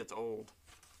it just gets old.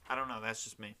 I don't know, that's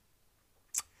just me.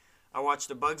 I watched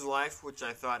A Bug's Life, which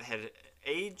I thought had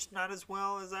aged not as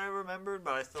well as I remembered,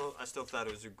 but I still thought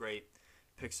it was a great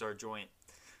Pixar joint.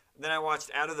 Then I watched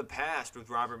Out of the Past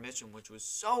with Robert Mitchum, which was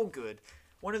so good.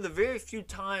 One of the very few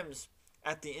times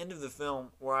at the end of the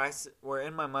film where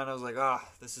in my mind I was like,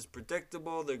 this is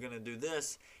predictable, they're going to do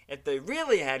this. If they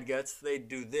really had guts, they'd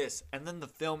do this. And then the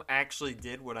film actually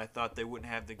did what I thought they wouldn't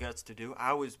have the guts to do.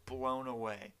 I was blown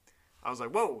away. I was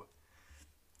like, whoa.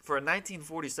 For a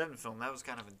 1947 film, that was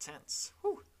kind of intense.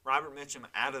 Whew. Robert Mitchum,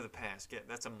 Out of the Past.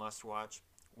 That's a must-watch.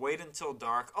 Wait Until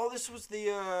Dark. Oh, this was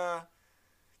the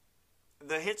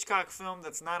Hitchcock film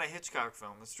that's not a Hitchcock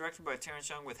film. It's directed by Terrence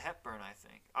Young with Hepburn, I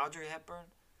think. Audrey Hepburn,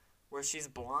 where she's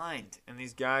blind, and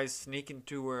these guys sneak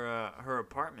into her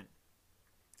apartment,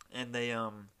 and they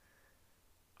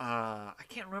I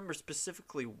can't remember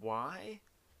specifically why,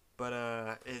 but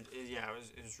it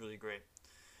was really great.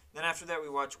 Then after that, we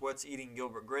watched What's Eating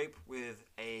Gilbert Grape with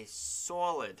a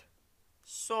solid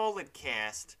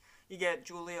cast. You got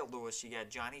Juliette Lewis, you got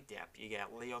Johnny Depp, you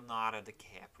got Leonardo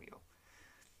DiCaprio.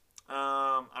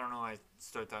 I don't know why I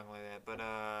started talking like that, but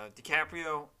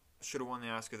DiCaprio should have won the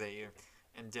Oscar that year,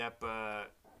 and Depp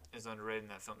is underrated in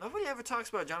that film. Nobody ever talks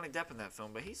about Johnny Depp in that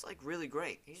film, but he's like really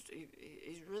great.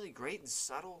 He's really great and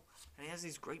subtle, and he has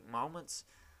these great moments.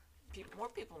 More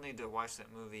people need to watch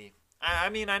that movie. I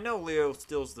mean, I know Leo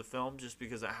steals the film just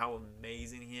because of how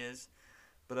amazing he is,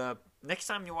 but next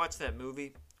time you watch that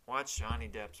movie, watch Johnny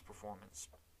Depp's performance.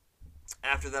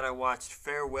 After that, I watched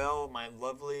Farewell, My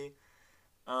Lovely,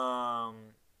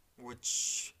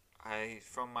 which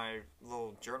from my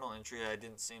little journal entry, I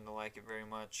didn't seem to like it very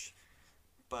much,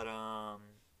 but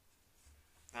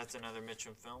that's another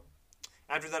Mitchum film.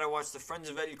 After that, I watched The Friends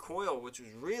of Eddie Coyle, which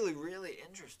was really, really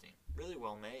interesting, really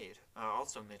well made.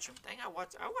 Also Mitchum. Dang, I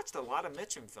watched a lot of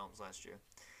Mitchum films last year.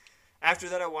 After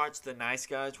that, I watched The Nice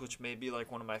Guys, which may be like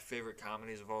one of my favorite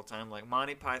comedies of all time, like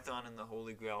Monty Python and the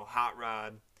Holy Grail, Hot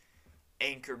Rod,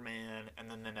 Anchorman, and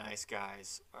then The Nice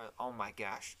Guys. Oh my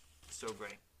gosh, so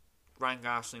great. Ryan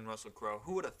Gosling, Russell Crowe.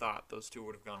 Who would have thought those two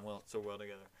would have gone so well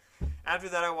together? After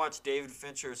that, I watched David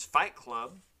Fincher's Fight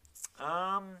Club.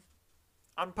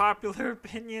 Unpopular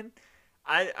opinion.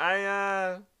 I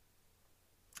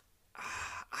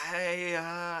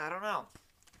don't know.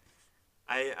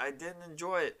 I didn't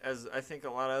enjoy it as I think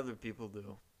a lot of other people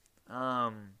do.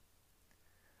 I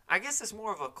guess it's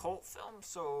more of a cult film,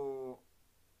 so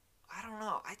I don't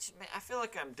know. I feel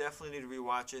like I definitely need to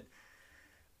rewatch it.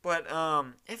 But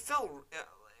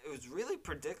it was really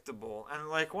predictable, and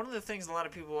like one of the things a lot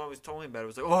of people always told me about it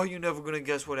was like, oh, you're never gonna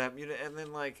guess what happened, and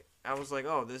then like I was like,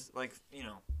 oh, this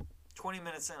 20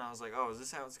 minutes in, I was like, oh, is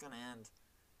this how it's gonna end?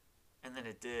 And then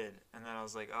it did, and then I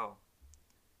was like, oh,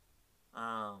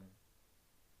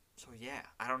 so yeah,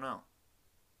 I don't know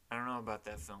about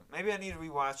that film. Maybe I need to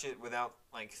rewatch it without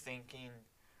like thinking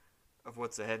of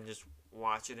what's ahead and just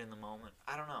watch it in the moment.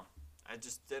 I don't know. It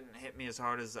just didn't hit me as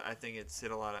hard as I think it's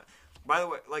hit a lot of. By the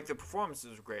way, like the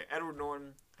performances were great. Edward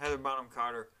Norton, Heather Bonham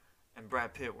Carter, and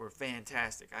Brad Pitt were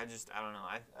fantastic. I don't know.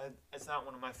 It's not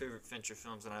one of my favorite Fincher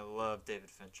films, and I love David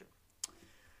Fincher.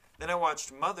 Then I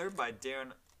watched Mother by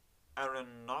Darren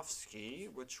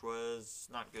Aronofsky, which was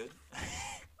not good.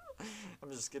 I'm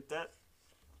just skip that.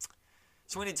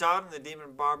 Sweeney Todd and the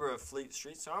Demon Barber of Fleet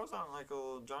Street. So I was on like a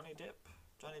little Johnny Depp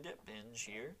binge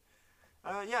here.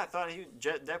 I thought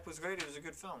Depp was great. It was a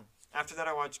good film. After that,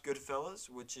 I watched Goodfellas,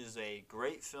 which is a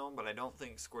great film, but I don't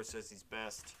think Scorsese's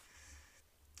best.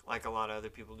 Like a lot of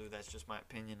other people do. That's just my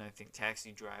opinion. I think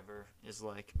Taxi Driver is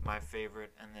like my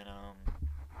favorite, and then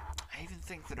I even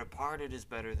think The Departed is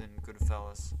better than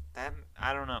Goodfellas.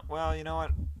 I don't know. Well, you know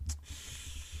what?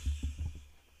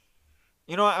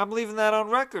 I'm leaving that on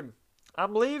record.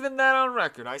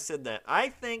 I said that. I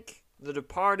think The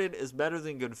Departed is better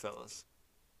than Goodfellas.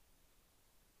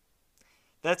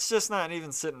 That's just not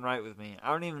even sitting right with me.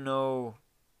 I don't even know.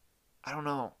 I don't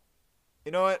know.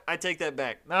 You know what? I take that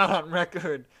back. Not on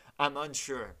record. I'm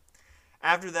unsure.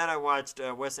 After that, I watched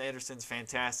Wes Anderson's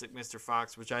fantastic Mr.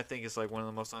 Fox, which I think is like one of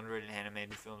the most underrated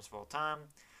animated films of all time.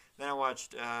 Then I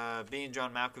watched Being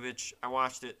John Malkovich. I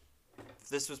watched it.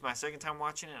 This was my second time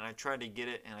watching it, and I tried to get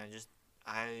it, and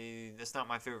that's not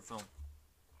my favorite film.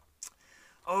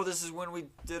 Oh, this is when we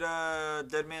did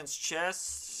Dead Man's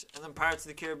Chest, and then Pirates of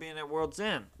the Caribbean at World's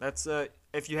End. That's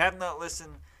if you have not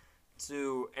listened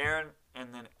to Aaron,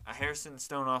 and then Harrison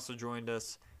Stone also joined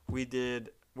us.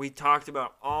 We talked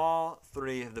about all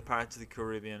three of the Pirates of the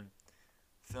Caribbean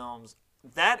films.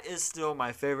 That is still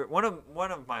my favorite, one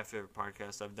of my favorite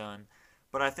podcasts I've done,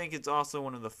 but I think it's also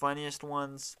one of the funniest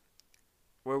ones,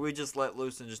 where we just let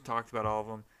loose and just talked about all of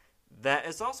them. That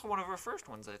is also one of our first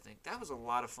ones, I think. That was a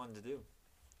lot of fun to do.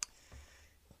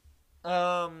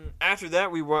 After that,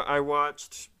 I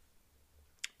watched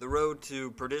The Road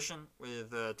to Perdition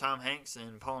with Tom Hanks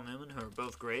and Paul Newman, who are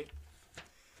both great.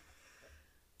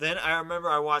 Then I remember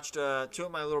I watched, two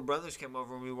of my little brothers came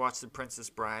over and we watched The Princess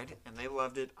Bride, and they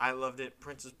loved it. I loved it.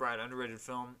 Princess Bride, underrated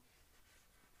film.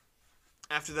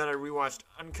 After that, I rewatched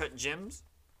Uncut Gems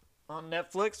on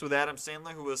Netflix with Adam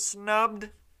Sandler, who was snubbed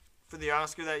for the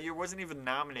Oscar that year. Wasn't even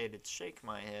nominated. Shake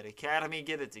my head. Academy,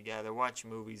 get it together. Watch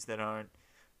movies that aren't,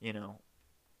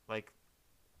 like,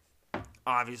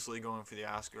 obviously going for the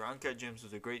Oscar. Uncut Gems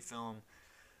was a great film.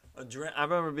 I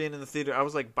remember being in the theater. I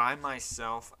was, like, by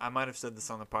myself. I might have said this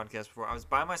on the podcast before. I was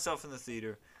by myself in the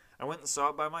theater. I went and saw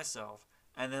it by myself.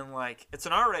 And then, like, it's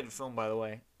an R-rated film, by the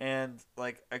way. And,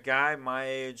 like, a guy my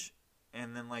age,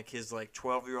 and then, like, his, like,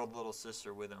 12-year-old little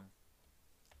sister with him.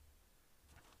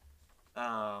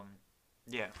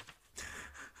 Yeah.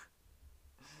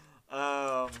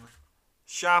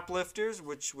 Shoplifters,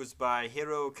 which was by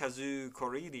Hirokazu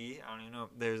Koriri. I don't even know.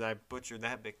 I butchered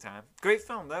that big time. Great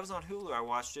film. That was on Hulu. I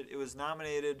watched it. It was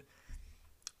nominated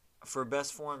for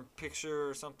Best Foreign Picture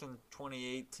or something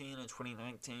 2018 and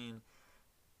 2019.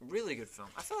 Really good film.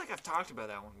 I feel like I've talked about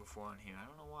that one before on here. I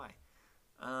don't know why.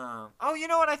 Oh, you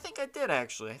know what? I think I did,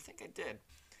 actually.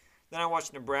 Then I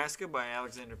watched Nebraska by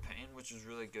Alexander Payne, which was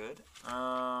really good.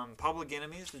 Public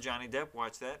Enemies with Johnny Depp.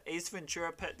 Watched that. Ace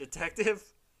Ventura, Pet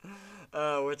Detective.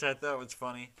 Which I thought was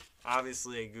funny.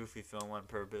 Obviously a goofy film on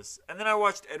purpose. And then I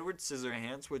watched Edward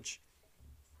Scissorhands, which,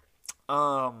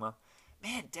 man,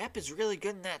 Depp is really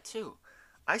good in that too.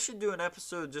 I should do an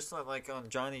episode just like on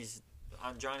Johnny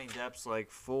Depp's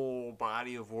like full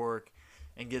body of work,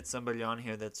 and get somebody on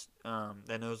here that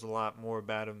knows a lot more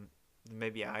about him than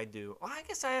maybe I do. Well, I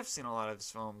guess I have seen a lot of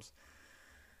his films,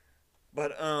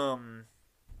 but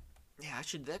yeah,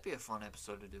 that'd be a fun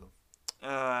episode to do.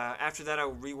 After that, I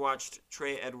rewatched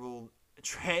Trey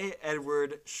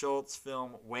Edward Schultz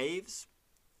film Waves,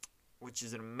 which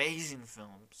is an amazing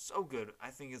film. So good.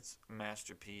 I think it's a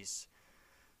masterpiece.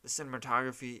 The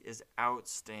cinematography is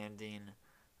outstanding.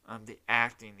 The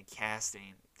acting, the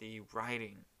casting, the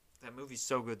writing. That movie's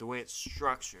so good. The way it's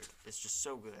structured, it's just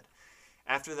so good.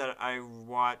 After that, I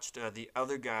watched The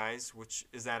Other Guys, which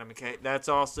is Adam McKay. That's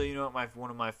also, one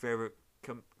of my favorite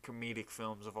comedic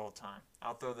films of all time.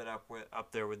 I'll throw that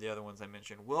up there with the other ones I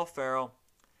mentioned. Will Ferrell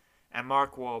and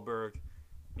Mark Wahlberg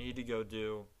need to go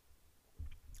do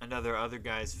another Other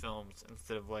Guys films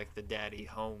instead of like the Daddy's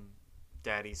Home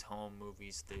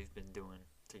movies they've been doing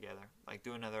together. Like,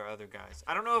 do another Other Guys.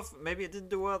 I don't know if maybe it didn't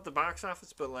do well at the box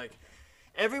office, but like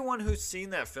everyone who's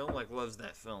seen that film like loves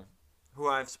that film. Who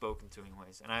I've spoken to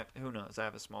anyways. And who knows, I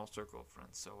have a small circle of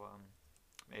friends, so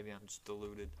maybe I'm just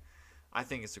deluded. I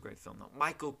think it's a great film, though.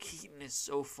 Michael Keaton is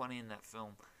so funny in that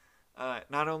film.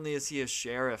 Not only is he a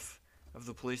sheriff of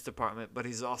the police department, but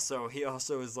he also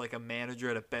is like a manager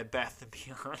at a Bed Bath &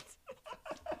 Beyond.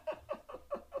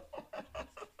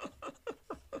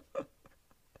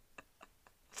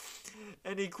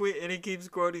 and he keeps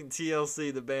quoting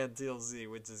TLC, the band TLC,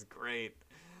 which is great.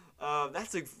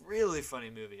 That's a really funny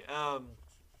movie.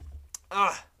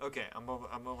 Okay, I'm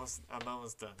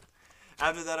almost done.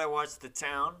 After that, I watched The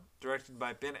Town, directed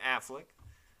by Ben Affleck,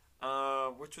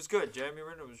 which was good. Jeremy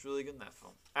Renner was really good in that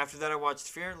film. After that, I watched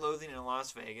Fear and Loathing in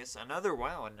Las Vegas. Another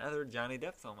Johnny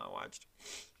Depp film I watched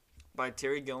by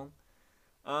Terry Gilliam.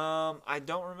 I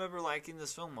don't remember liking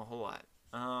this film a whole lot.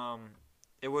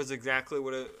 It was exactly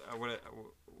what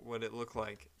it looked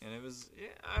like, and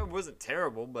it wasn't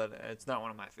terrible, but it's not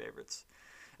one of my favorites.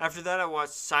 After that, I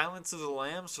watched Silence of the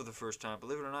Lambs for the first time.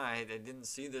 Believe it or not, I didn't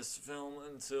see this film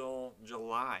until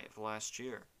July of last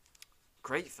year.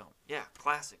 Great film. Yeah,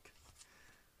 classic.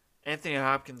 Anthony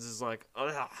Hopkins is like,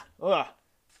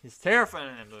 he's terrifying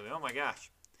in that movie. Oh my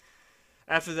gosh.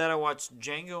 After that, I watched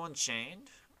Django Unchained,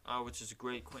 which is a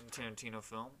great Quentin Tarantino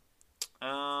film.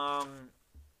 I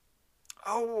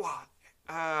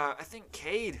think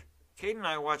Cade Kate and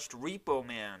I watched Repo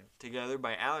Man together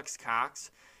by Alex Cox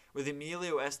with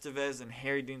Emilio Estevez and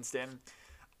Harry Dean Stanton.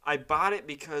 I bought it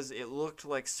because it looked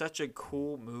like such a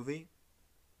cool movie.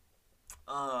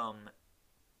 And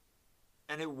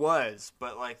it was,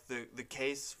 but like the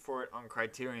case for it on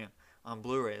Criterion on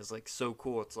Blu-ray is like so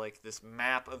cool. It's like this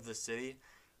map of the city,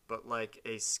 but like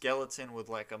a skeleton with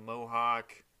like a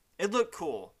mohawk. It looked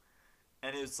cool,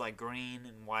 and it was like green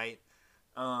and white.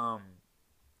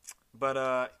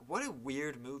 But what a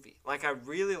weird movie. Like, I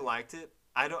really liked it.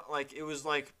 I don't like it was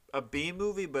like a B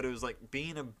movie, but it was like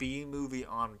being a B movie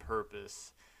on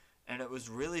purpose, and it was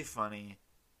really funny.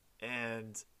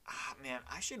 And man,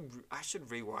 I should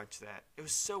rewatch that. It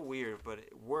was so weird, but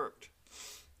it worked.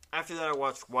 After that, I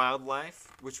watched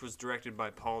Wildlife, which was directed by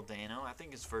Paul Dano. I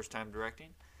think his first time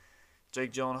directing.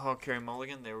 Jake Gyllenhaal, Carey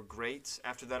Mulligan, they were great.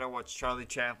 After that, I watched Charlie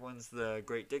Chaplin's The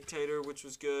Great Dictator, which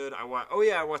was good. I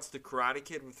watched The Karate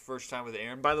Kid for the first time with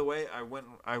Aaron. By the way,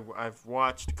 I've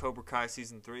watched Cobra Kai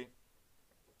season 3.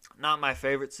 Not my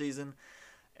favorite season.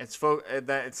 It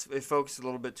focused a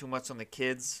little bit too much on the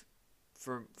kids,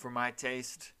 for my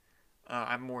taste.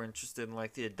 I'm more interested in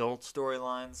like the adult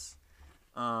storylines.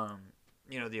 From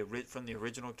the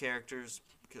original characters.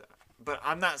 But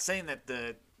I'm not saying that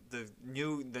the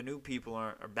new people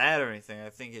are bad or anything. I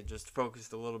think it just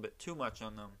focused a little bit too much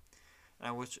on them.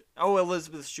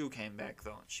 Elizabeth Shue came back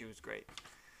though, and she was great.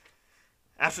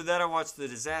 After that, I watched The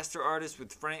Disaster Artist with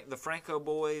the Franco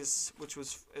Boys, which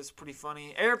is pretty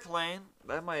funny. Airplane,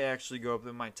 that might actually go up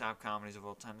in my top comedies of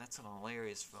all time. That's an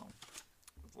hilarious film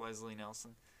with Leslie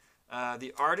Nielsen.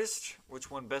 The Artist, which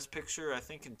won Best Picture, I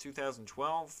think in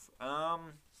 2012.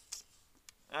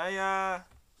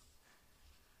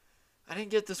 I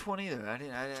didn't get this one either.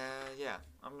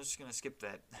 I'm just gonna skip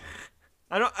that.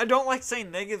 I don't like saying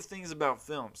negative things about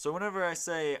films. So whenever I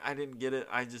say I didn't get it,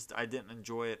 I didn't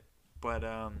enjoy it. But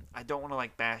I don't want to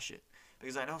like bash it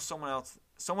because I know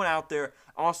someone out there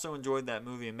also enjoyed that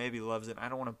movie and maybe loves it. I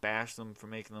don't want to bash them for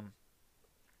making them.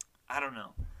 I don't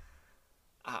know.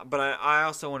 But I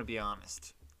also want to be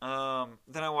honest.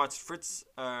 Then I watched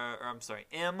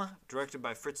M, directed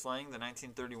by Fritz Lang, the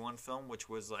 1931 film, which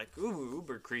was like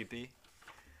uber creepy.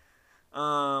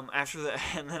 After that,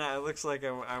 and then it looks like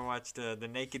I watched The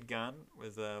Naked Gun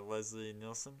with Leslie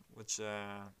Nielsen, which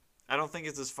I don't think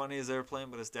it's as funny as Airplane,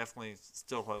 but it's definitely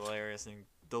still hilarious and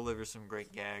delivers some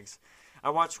great gags. I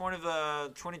watched one of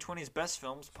 2020's best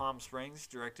films, Palm Springs,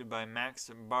 directed by Max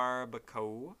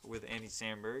Barbakow with Andy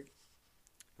Samberg,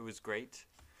 who was great.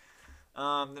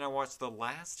 Then I watched The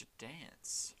Last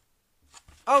Dance.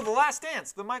 Oh, The Last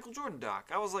Dance, the Michael Jordan doc.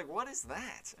 I was like, what is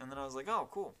that? And then I was like, oh,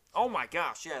 cool. Oh my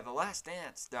gosh, yeah, The Last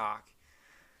Dance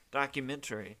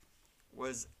documentary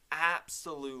was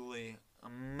absolutely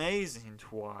amazing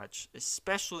to watch,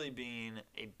 especially being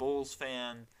a Bulls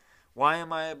fan. Why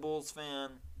am I a Bulls fan?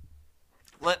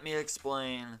 Let me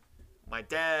explain. My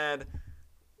dad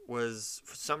was,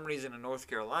 for some reason, a North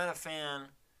Carolina fan.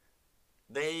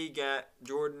 They got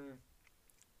Jordan.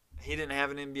 He didn't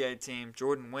have an NBA team.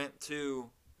 Jordan went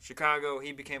to Chicago.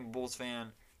 He became a Bulls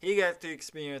fan. He got to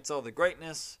experience all the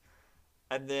greatness.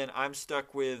 And then I'm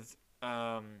stuck with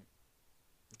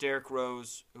Derrick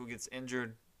Rose, who gets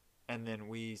injured, and then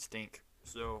we stink.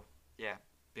 So, yeah,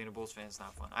 being a Bulls fan is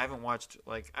not fun. I haven't watched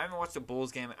a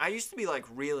Bulls game. I used to be like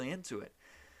really into it.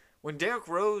 When Derrick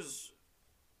Rose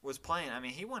was playing, I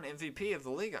mean, he won MVP of the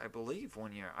league, I believe,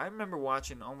 one year. I remember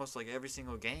watching almost like every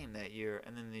single game that year.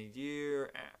 And then the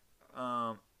year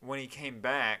when he came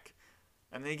back,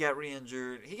 and then he got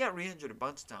re-injured. He got re-injured a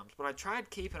bunch of times, but I tried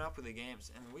keeping up with the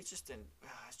games, and we just didn't.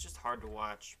 It's just hard to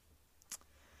watch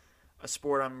a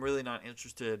sport I'm really not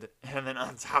interested in. And then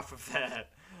on top of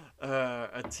that,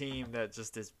 a team that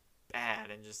just is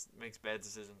bad and just makes bad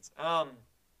decisions.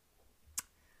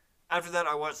 After that,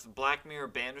 I watched Black Mirror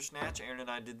Bandersnatch. Aaron and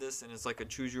I did this, and it's like a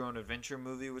choose-your-own-adventure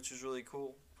movie, which is really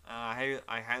cool. I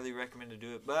highly recommend to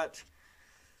do it, but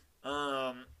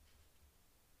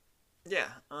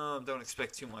don't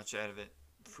expect too much out of it,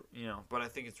 but I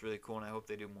think it's really cool, and I hope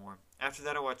they do more. After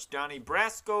that, I watched Donnie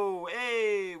Brasco,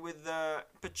 with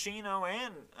Pacino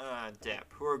and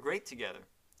Depp, who are great together.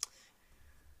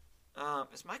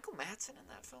 Is Michael Madsen in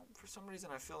that film? For some reason,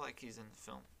 I feel like he's in the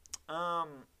film.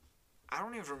 I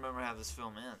don't even remember how this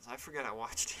film ends. I forget I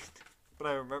watched it, but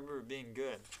I remember it being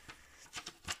good.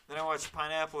 Then I watched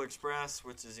Pineapple Express,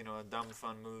 which is, a dumb,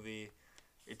 fun movie.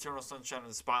 Eternal Sunshine of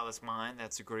the Spotless Mind.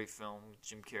 That's a great film.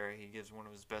 Jim Carrey, he gives one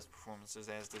of his best performances,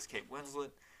 as does Kate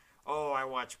Winslet. Oh, I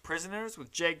watched Prisoners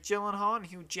with Jake Gyllenhaal and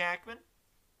Hugh Jackman.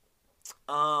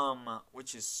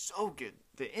 Which is so good.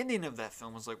 The ending of that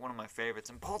film was like one of my favorites.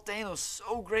 And Paul Dano's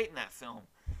so great in that film.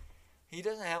 he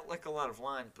doesn't have like a lot of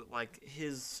lines, but like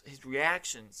his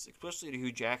reactions, especially to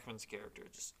Hugh Jackman's character,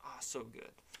 just so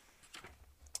good.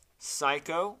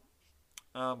 Psycho,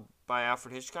 by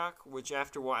Alfred Hitchcock, which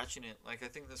after watching it, like I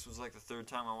think this was like the third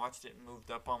time I watched it and moved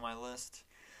up on my list.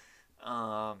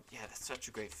 Yeah, that's such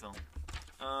a great film.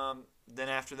 Then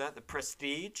after that, The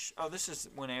Prestige. Oh, this is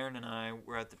when Aaron and I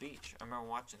were at the beach. I remember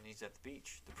watching these at the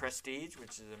beach. The Prestige,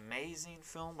 which is an amazing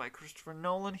film by Christopher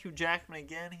Nolan. Hugh Jackman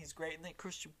again, he's great in it.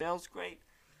 Christian Bale's great.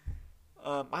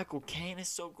 Michael Caine is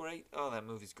so great. Oh, that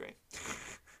movie's great.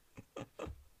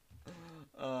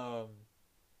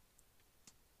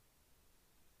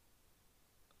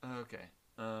 Okay.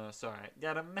 Sorry.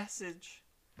 Got a message.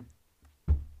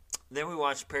 Then we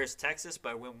watched Paris, Texas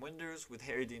by Wim Wenders with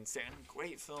Harry Dean Stanton.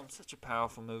 Great film. Such a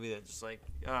powerful movie that just like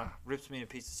rips me to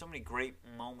pieces. So many great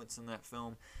moments in that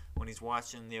film when he's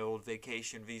watching the old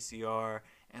Vacation VCR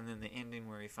and then the ending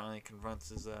where he finally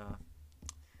confronts his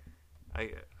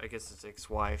I guess his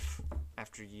ex-wife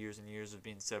after years and years of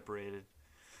being separated.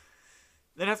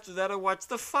 Then after that, I watched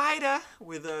The Fighter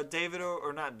with David O.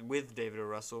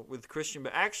 Russell, with Christian.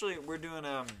 But actually, we're doing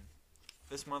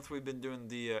this month we've been doing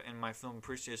the in my film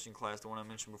appreciation class, the one I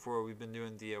mentioned before. We've been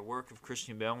doing the work of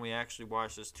Christian Bale. And we actually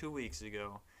watched this 2 weeks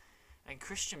ago, and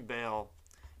Christian Bale,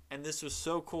 and this was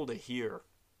so cool to hear.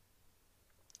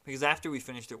 Because after we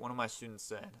finished it, one of my students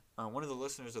said, one of the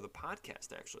listeners of the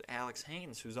podcast actually, Alex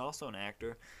Haynes, who's also an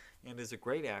actor and is a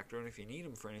great actor, and if you need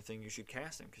him for anything, you should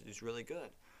cast him because he's really good.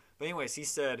 But anyways, he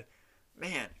said,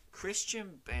 man,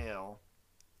 Christian Bale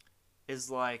is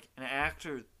like an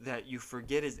actor that you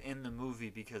forget is in the movie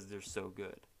because they're so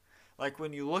good. Like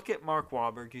when you look at Mark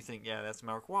Wahlberg, you think, yeah, that's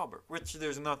Mark Wahlberg, which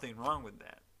there's nothing wrong with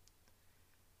that.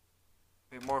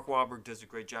 I mean, Mark Wahlberg does a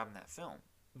great job in that film.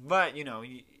 But, you know,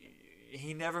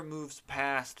 he never moves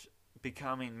past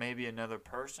becoming maybe another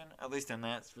person, at least in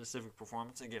that specific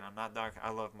performance. Again, I'm not dark.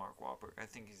 I love Mark Wahlberg. I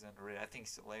think he's underrated. I think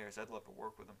he's hilarious. I'd love to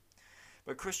work with him.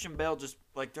 But Christian Bale, just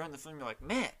like during the film, you're like,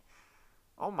 man,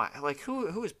 oh my, like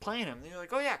who is playing him? And you're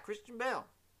like, oh yeah, Christian Bale.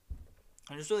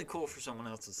 And it's really cool for someone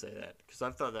else to say that because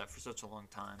I've thought that for such a long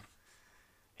time.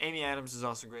 Amy Adams is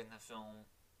also great in that film.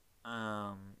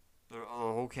 The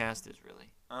whole cast is really.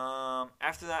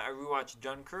 After that, I rewatched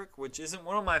Dunkirk, which isn't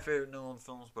one of my favorite Nolan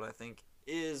films, but I think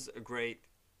is a great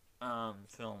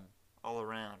film all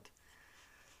around.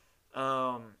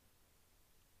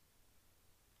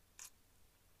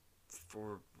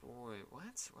 For boy, what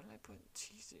did I put?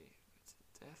 Cheesy. It's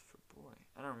a death for boy.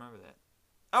 I don't remember that.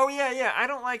 Oh yeah. I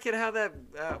don't like it how that.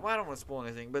 Well, I don't want to spoil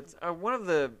anything, but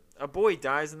a boy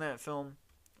dies in that film,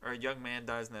 or a young man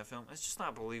dies in that film. It's just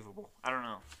not believable. I don't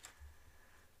know.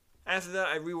 After that,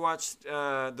 I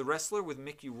rewatched The Wrestler with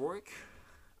Mickey Rourke,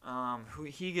 who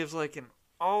he gives like an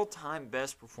all-time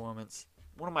best performance.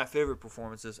 One of my favorite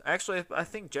performances. Actually, I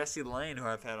think Jesse Lane, who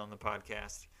I've had on the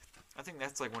podcast, I think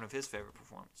that's like one of his favorite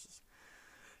performances.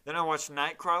 Then I watched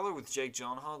Nightcrawler with Jake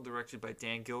Gyllenhaal, directed by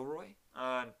Dan Gilroy.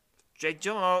 Jake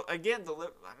Gyllenhaal, again,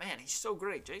 man, he's so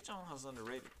great. Jake Gyllenhaal's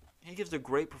underrated. He gives a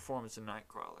great performance in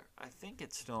Nightcrawler. I think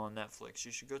it's still on Netflix.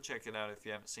 You should go check it out if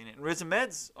you haven't seen it. And Riz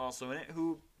Ahmed's also in it,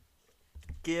 who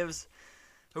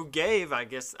gave, I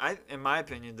guess, in my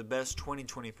opinion, the best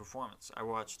 2020 performance. I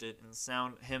watched it in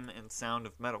Sound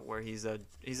of Metal, where he's a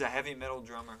heavy metal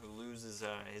drummer who loses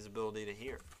his ability to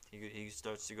hear. He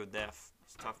starts to go deaf.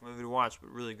 It's a tough movie to watch, but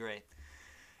really great.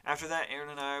 After that,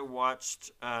 Aaron and I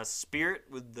watched Spirit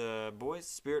with the boys.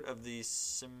 Spirit of the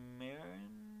Cimarron?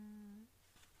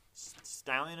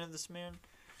 Stallion of the Cimarron?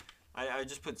 I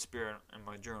just put Spirit in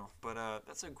my journal. But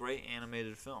that's a great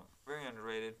animated film. Very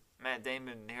underrated. Matt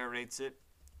Damon narrates it.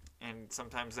 And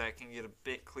sometimes that can get a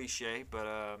bit cliche. But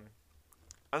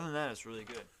other than that, it's really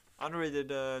good. Underrated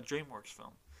DreamWorks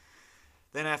film.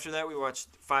 Then after that, we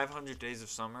watched 500 Days of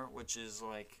Summer, which is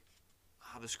like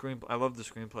the screenplay. I love the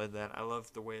screenplay of that. I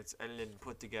love the way it's edited and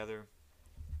put together.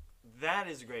 That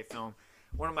is a great film.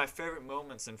 One of my favorite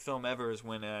moments in film ever is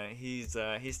when he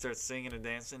starts singing and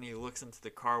dancing. He looks into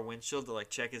the car windshield to like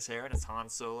check his hair, and it's Han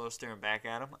Solo staring back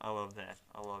at him. I love that.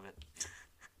 I love it.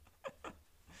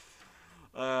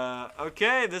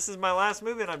 Okay, this is my last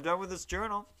movie, and I'm done with this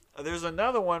journal. There's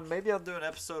another one. Maybe I'll do an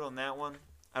episode on that one.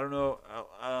 I don't know.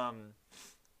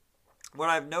 What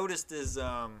I've noticed is,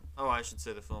 I should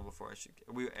say the film before.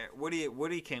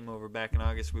 Woody came over back in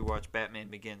August. We watched Batman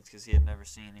Begins because he had never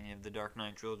seen any of the Dark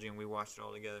Knight trilogy, and we watched it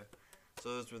all together.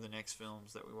 So those were the next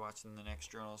films that we watched in the next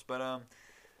journals. But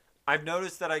I've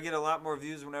noticed that I get a lot more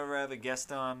views whenever I have a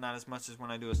guest on, not as much as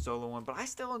when I do a solo one. But I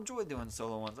still enjoy doing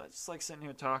solo ones. I just like sitting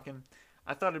here talking.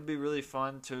 I thought it'd be really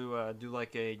fun to do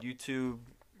like a YouTube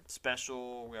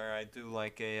special where I do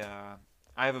like I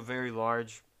have a very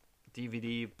large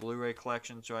DVD, Blu-ray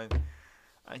collection. So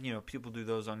people do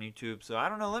those on YouTube. So I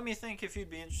don't know. Let me think if you'd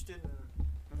be interested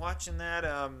in watching that.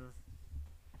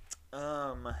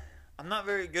 I'm not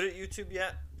very good at YouTube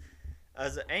yet.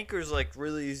 As Anchor's like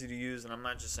really easy to use, and I'm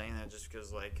not just saying that just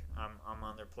because like I'm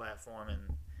on their platform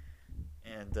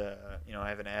and I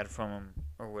have an ad from them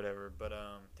or whatever. But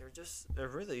they're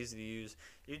really easy to use.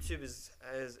 YouTube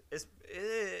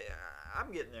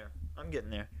I'm getting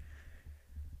there.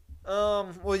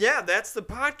 Well, yeah, that's the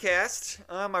podcast.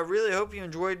 I really hope you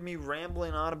enjoyed me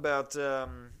rambling on about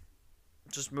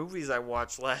just movies I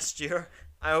watched last year.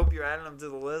 I hope you're adding them to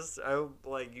the list. I hope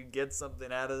like you get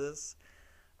something out of this.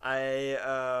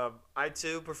 I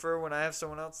too prefer when I have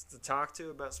someone else to talk to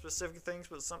about specific things,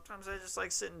 but sometimes I just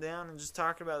like sitting down and just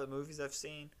talking about the movies I've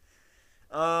seen.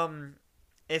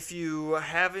 If you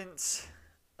haven't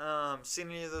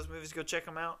seen any of those movies, go check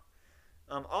them out.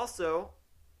 Also,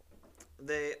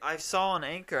 I saw on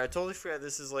Anchor, I totally forgot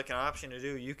this is like an option to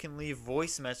do. You can leave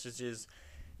voice messages.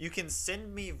 You can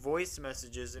send me voice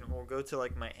messages and it will go to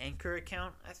like my Anchor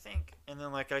account, I think. And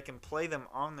then like I can play them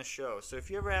on the show. So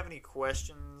if you ever have any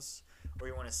questions or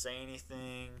you want to say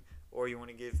anything or you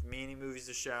want to give me any movies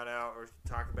a shout out or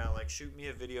talk about, like, shoot me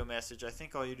a video message. I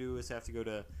think all you do is have to go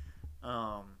to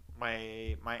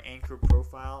my Anchor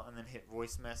profile and then hit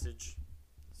voice message.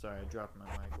 Sorry, I dropped my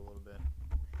mic a little bit.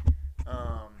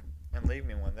 And leave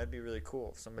me one. That'd be really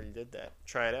cool if somebody did that.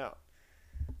 Try it out.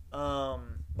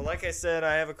 But like I said,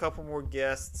 I have a couple more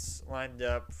guests lined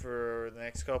up for the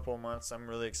next couple of months I'm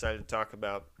really excited to talk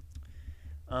about.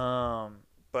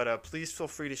 But please feel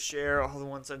free to share all the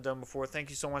ones I've done before. Thank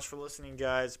you so much for listening,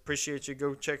 guys. Appreciate you.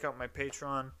 Go check out my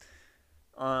Patreon,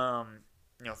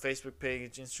 Facebook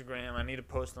page, Instagram. I need to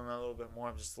post on that a little bit more.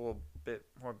 I'm just a little bit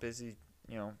more busy,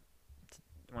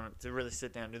 to really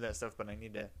sit down and do that stuff. But I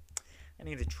need to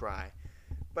try.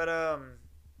 But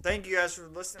thank you guys for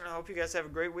listening. I hope you guys have a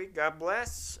great week. God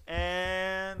bless.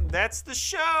 And that's the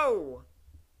show.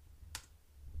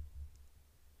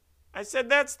 I said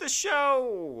that's the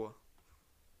show.